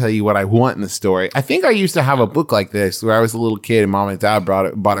 I'm going to tell you what I want in the story. I think I used to have a book like this where I was a little kid and mom and dad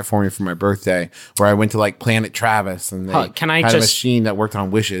bought it for me for my birthday, where I went to like Planet Travis and they had a machine that worked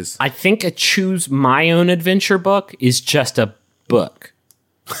on wishes. I think a Choose My Own Adventure book is just a book.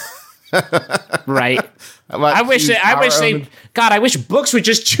 Right? I wish books would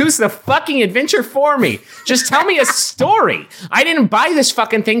just choose the fucking adventure for me. Just tell me a story. I didn't buy this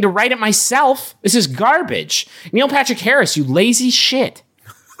fucking thing to write it myself. This is garbage. Neil Patrick Harris, you lazy shit.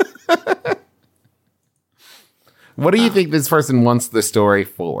 What do you think this person wants the story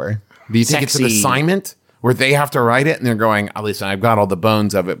for? Do you think it's an assignment where they have to write it and they're going, oh, listen, I've got all the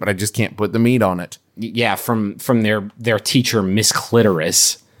bones of it, but I just can't put the meat on it? Yeah, from their teacher, Miss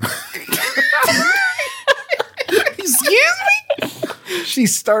Clitoris. Excuse me?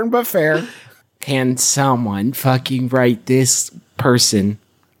 She's stern but fair. Can someone fucking write this person?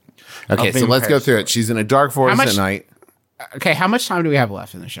 Okay, so let's go through it. She's in a dark forest at night. Okay, how much time do we have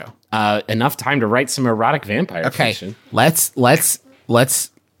left in the show? Enough time to write some erotic vampire fiction. Let's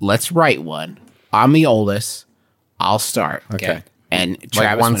write one. I'm the oldest. I'll start. Okay. And Like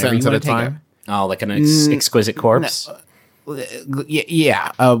Travis, one whenever you sentence at a wanna take time? Oh, like an exquisite corpse?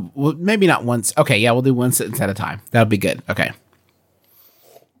 Yeah. Well, maybe not once. Okay, yeah, we'll do one sentence at a time. That'll be good. Okay.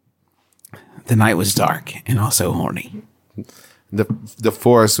 The night was dark and also horny. The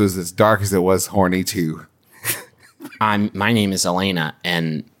forest was as dark as it was horny too. My name is Elena,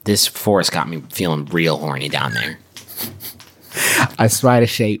 and this forest got me feeling real horny down there. I spied a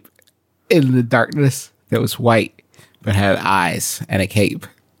shape in the darkness that was white, but had eyes and a cape.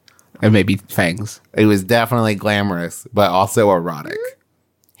 And maybe fangs. It was definitely glamorous, but also erotic.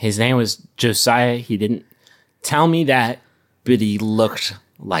 His name was Josiah. He didn't tell me that, but he looked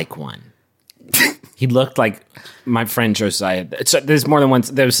like one. He looked like my friend Josiah. So there's more than one.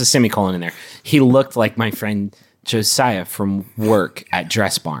 There's a semicolon in there. He looked like my friend Josiah from work at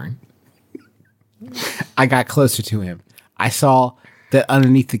Dress Barn. I got closer to him. I saw that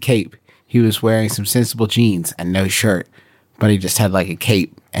underneath the cape, he was wearing some sensible jeans and no shirt, but he just had like a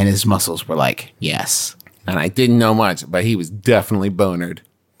cape and his muscles were like, yes. And I didn't know much, but he was definitely bonered.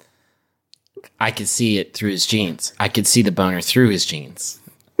 I could see it through his jeans. I could see the boner through his jeans.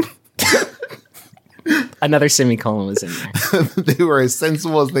 Another semicolon was in there. They were as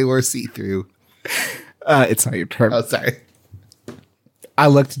sensible as they were see-through. It's not your turn. Oh, sorry. I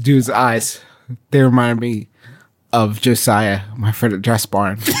looked into his eyes. They reminded me of Josiah, my friend at Dress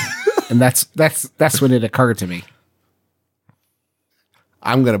Barn. And that's when it occurred to me.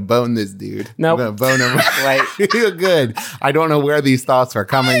 I'm going to bone this dude. Nope. I'm going to bone him. Right. Good. I don't know where these thoughts are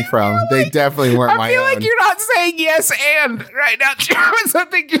coming from. They definitely weren't my own. I feel like you're not saying yes and right now, Travis. I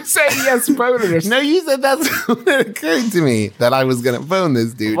think you're saying yes boners. No, you said that's what occurred to me, that I was going to bone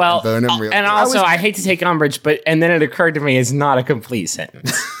this dude and bone him real and quick. also, I hate to take umbrage, but and then it occurred to me it's not a complete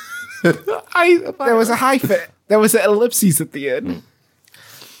sentence. There was a hyphen. There was an ellipses at the end.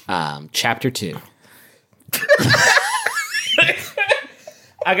 Chapter 2.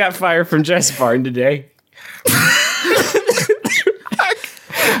 I got fired from Dress Barn today.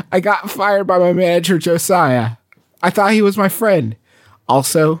 I got fired by my manager, Josiah. I thought he was my friend.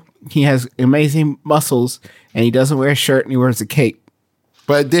 Also, he has amazing muscles, and he doesn't wear a shirt, and he wears a cape.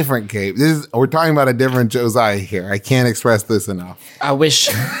 But a different cape. We're talking about a different Josiah here. I can't express this enough. I wish.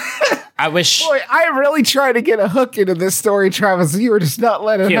 Boy, I am really trying to get a hook into this story, Travis. You were just not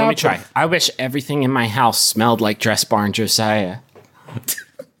letting it happen. Let me try. I wish everything in my house smelled like Dress Barn Josiah.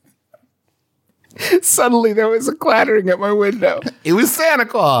 Suddenly there was a clattering at my window. It was Santa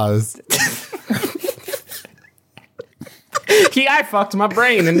Claus. I fucked my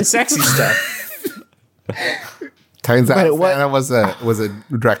brain into sexy stuff. Turns out But what- Santa was a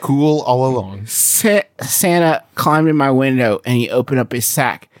Dracul all along. Santa climbed in my window and he opened up his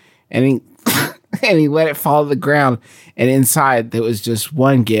sack and he and he let it fall to the ground. And inside there was just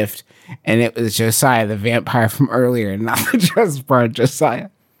one gift, and it was Josiah, the vampire from earlier, not the just part Josiah.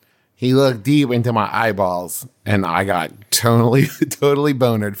 He looked deep into my eyeballs, and I got totally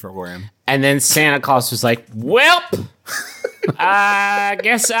bonered for him. And then Santa Claus was like, "Welp, I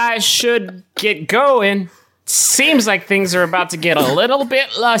guess I should get going. Seems like things are about to get a little bit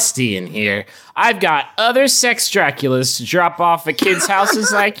lusty in here. I've got other sex Draculas to drop off at kids'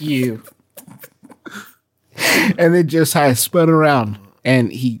 houses like you." And then Josiah spun around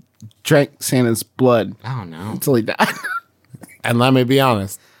and he drank Santa's blood. Oh no. Until he died. And let me be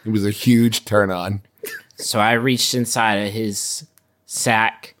honest, it was a huge turn on. So I reached inside of his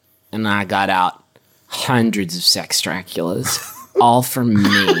sack and I got out hundreds of sex Draculas, all for me.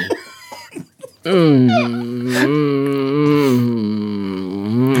 I'm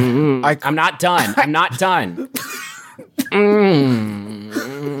not done. I'm not done.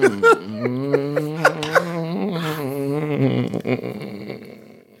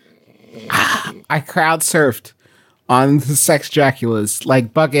 I crowd surfed on the sex Draculas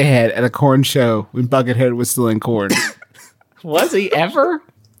like Buckethead at a corn show when Buckethead was still in corn. Was he ever?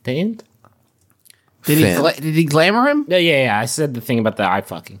 Did Did he glamour him? Yeah. I said the thing about the eye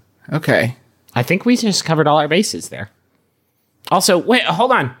fucking. Okay. I think we just covered all our bases there. Also, wait,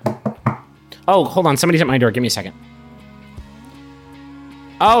 hold on. Oh, hold on. Somebody's at my door. Give me a second.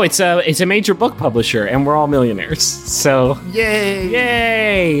 Oh, it's a major book publisher, and we're all millionaires. So,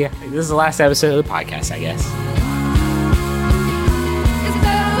 yay! This is the last episode of the podcast, I guess.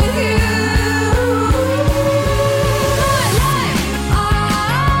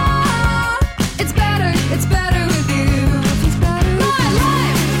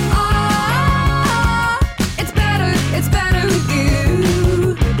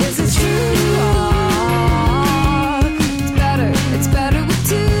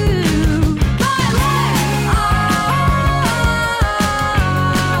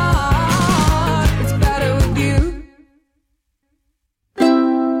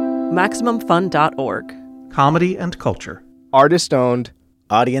 MaximumFun.org. Comedy and culture. Artist owned.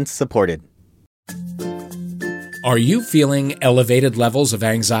 Audience supported. Are you feeling elevated levels of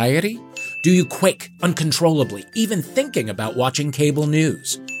anxiety? Do you quake uncontrollably, even thinking about watching cable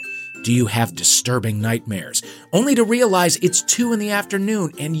news? Do you have disturbing nightmares, only to realize it's 2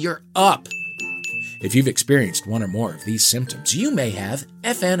 p.m. and you're up? If you've experienced one or more of these symptoms, you may have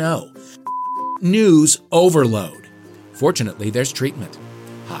FNO, news overload. Fortunately, there's treatment.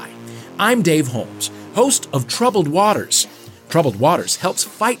 Hi, I'm Dave Holmes, host of Troubled Waters. Troubled Waters helps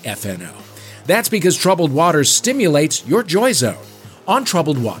fight FNO. That's because Troubled Waters stimulates your joy zone. On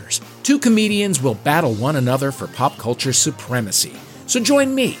Troubled Waters, 2 comedians will battle one another for pop culture supremacy. So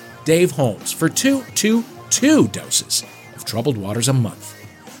join me, Dave Holmes, for 2 doses of Troubled Waters a month.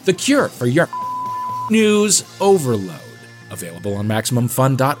 The cure for your news overload. Available on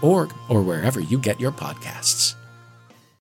MaximumFun.org or wherever you get your podcasts.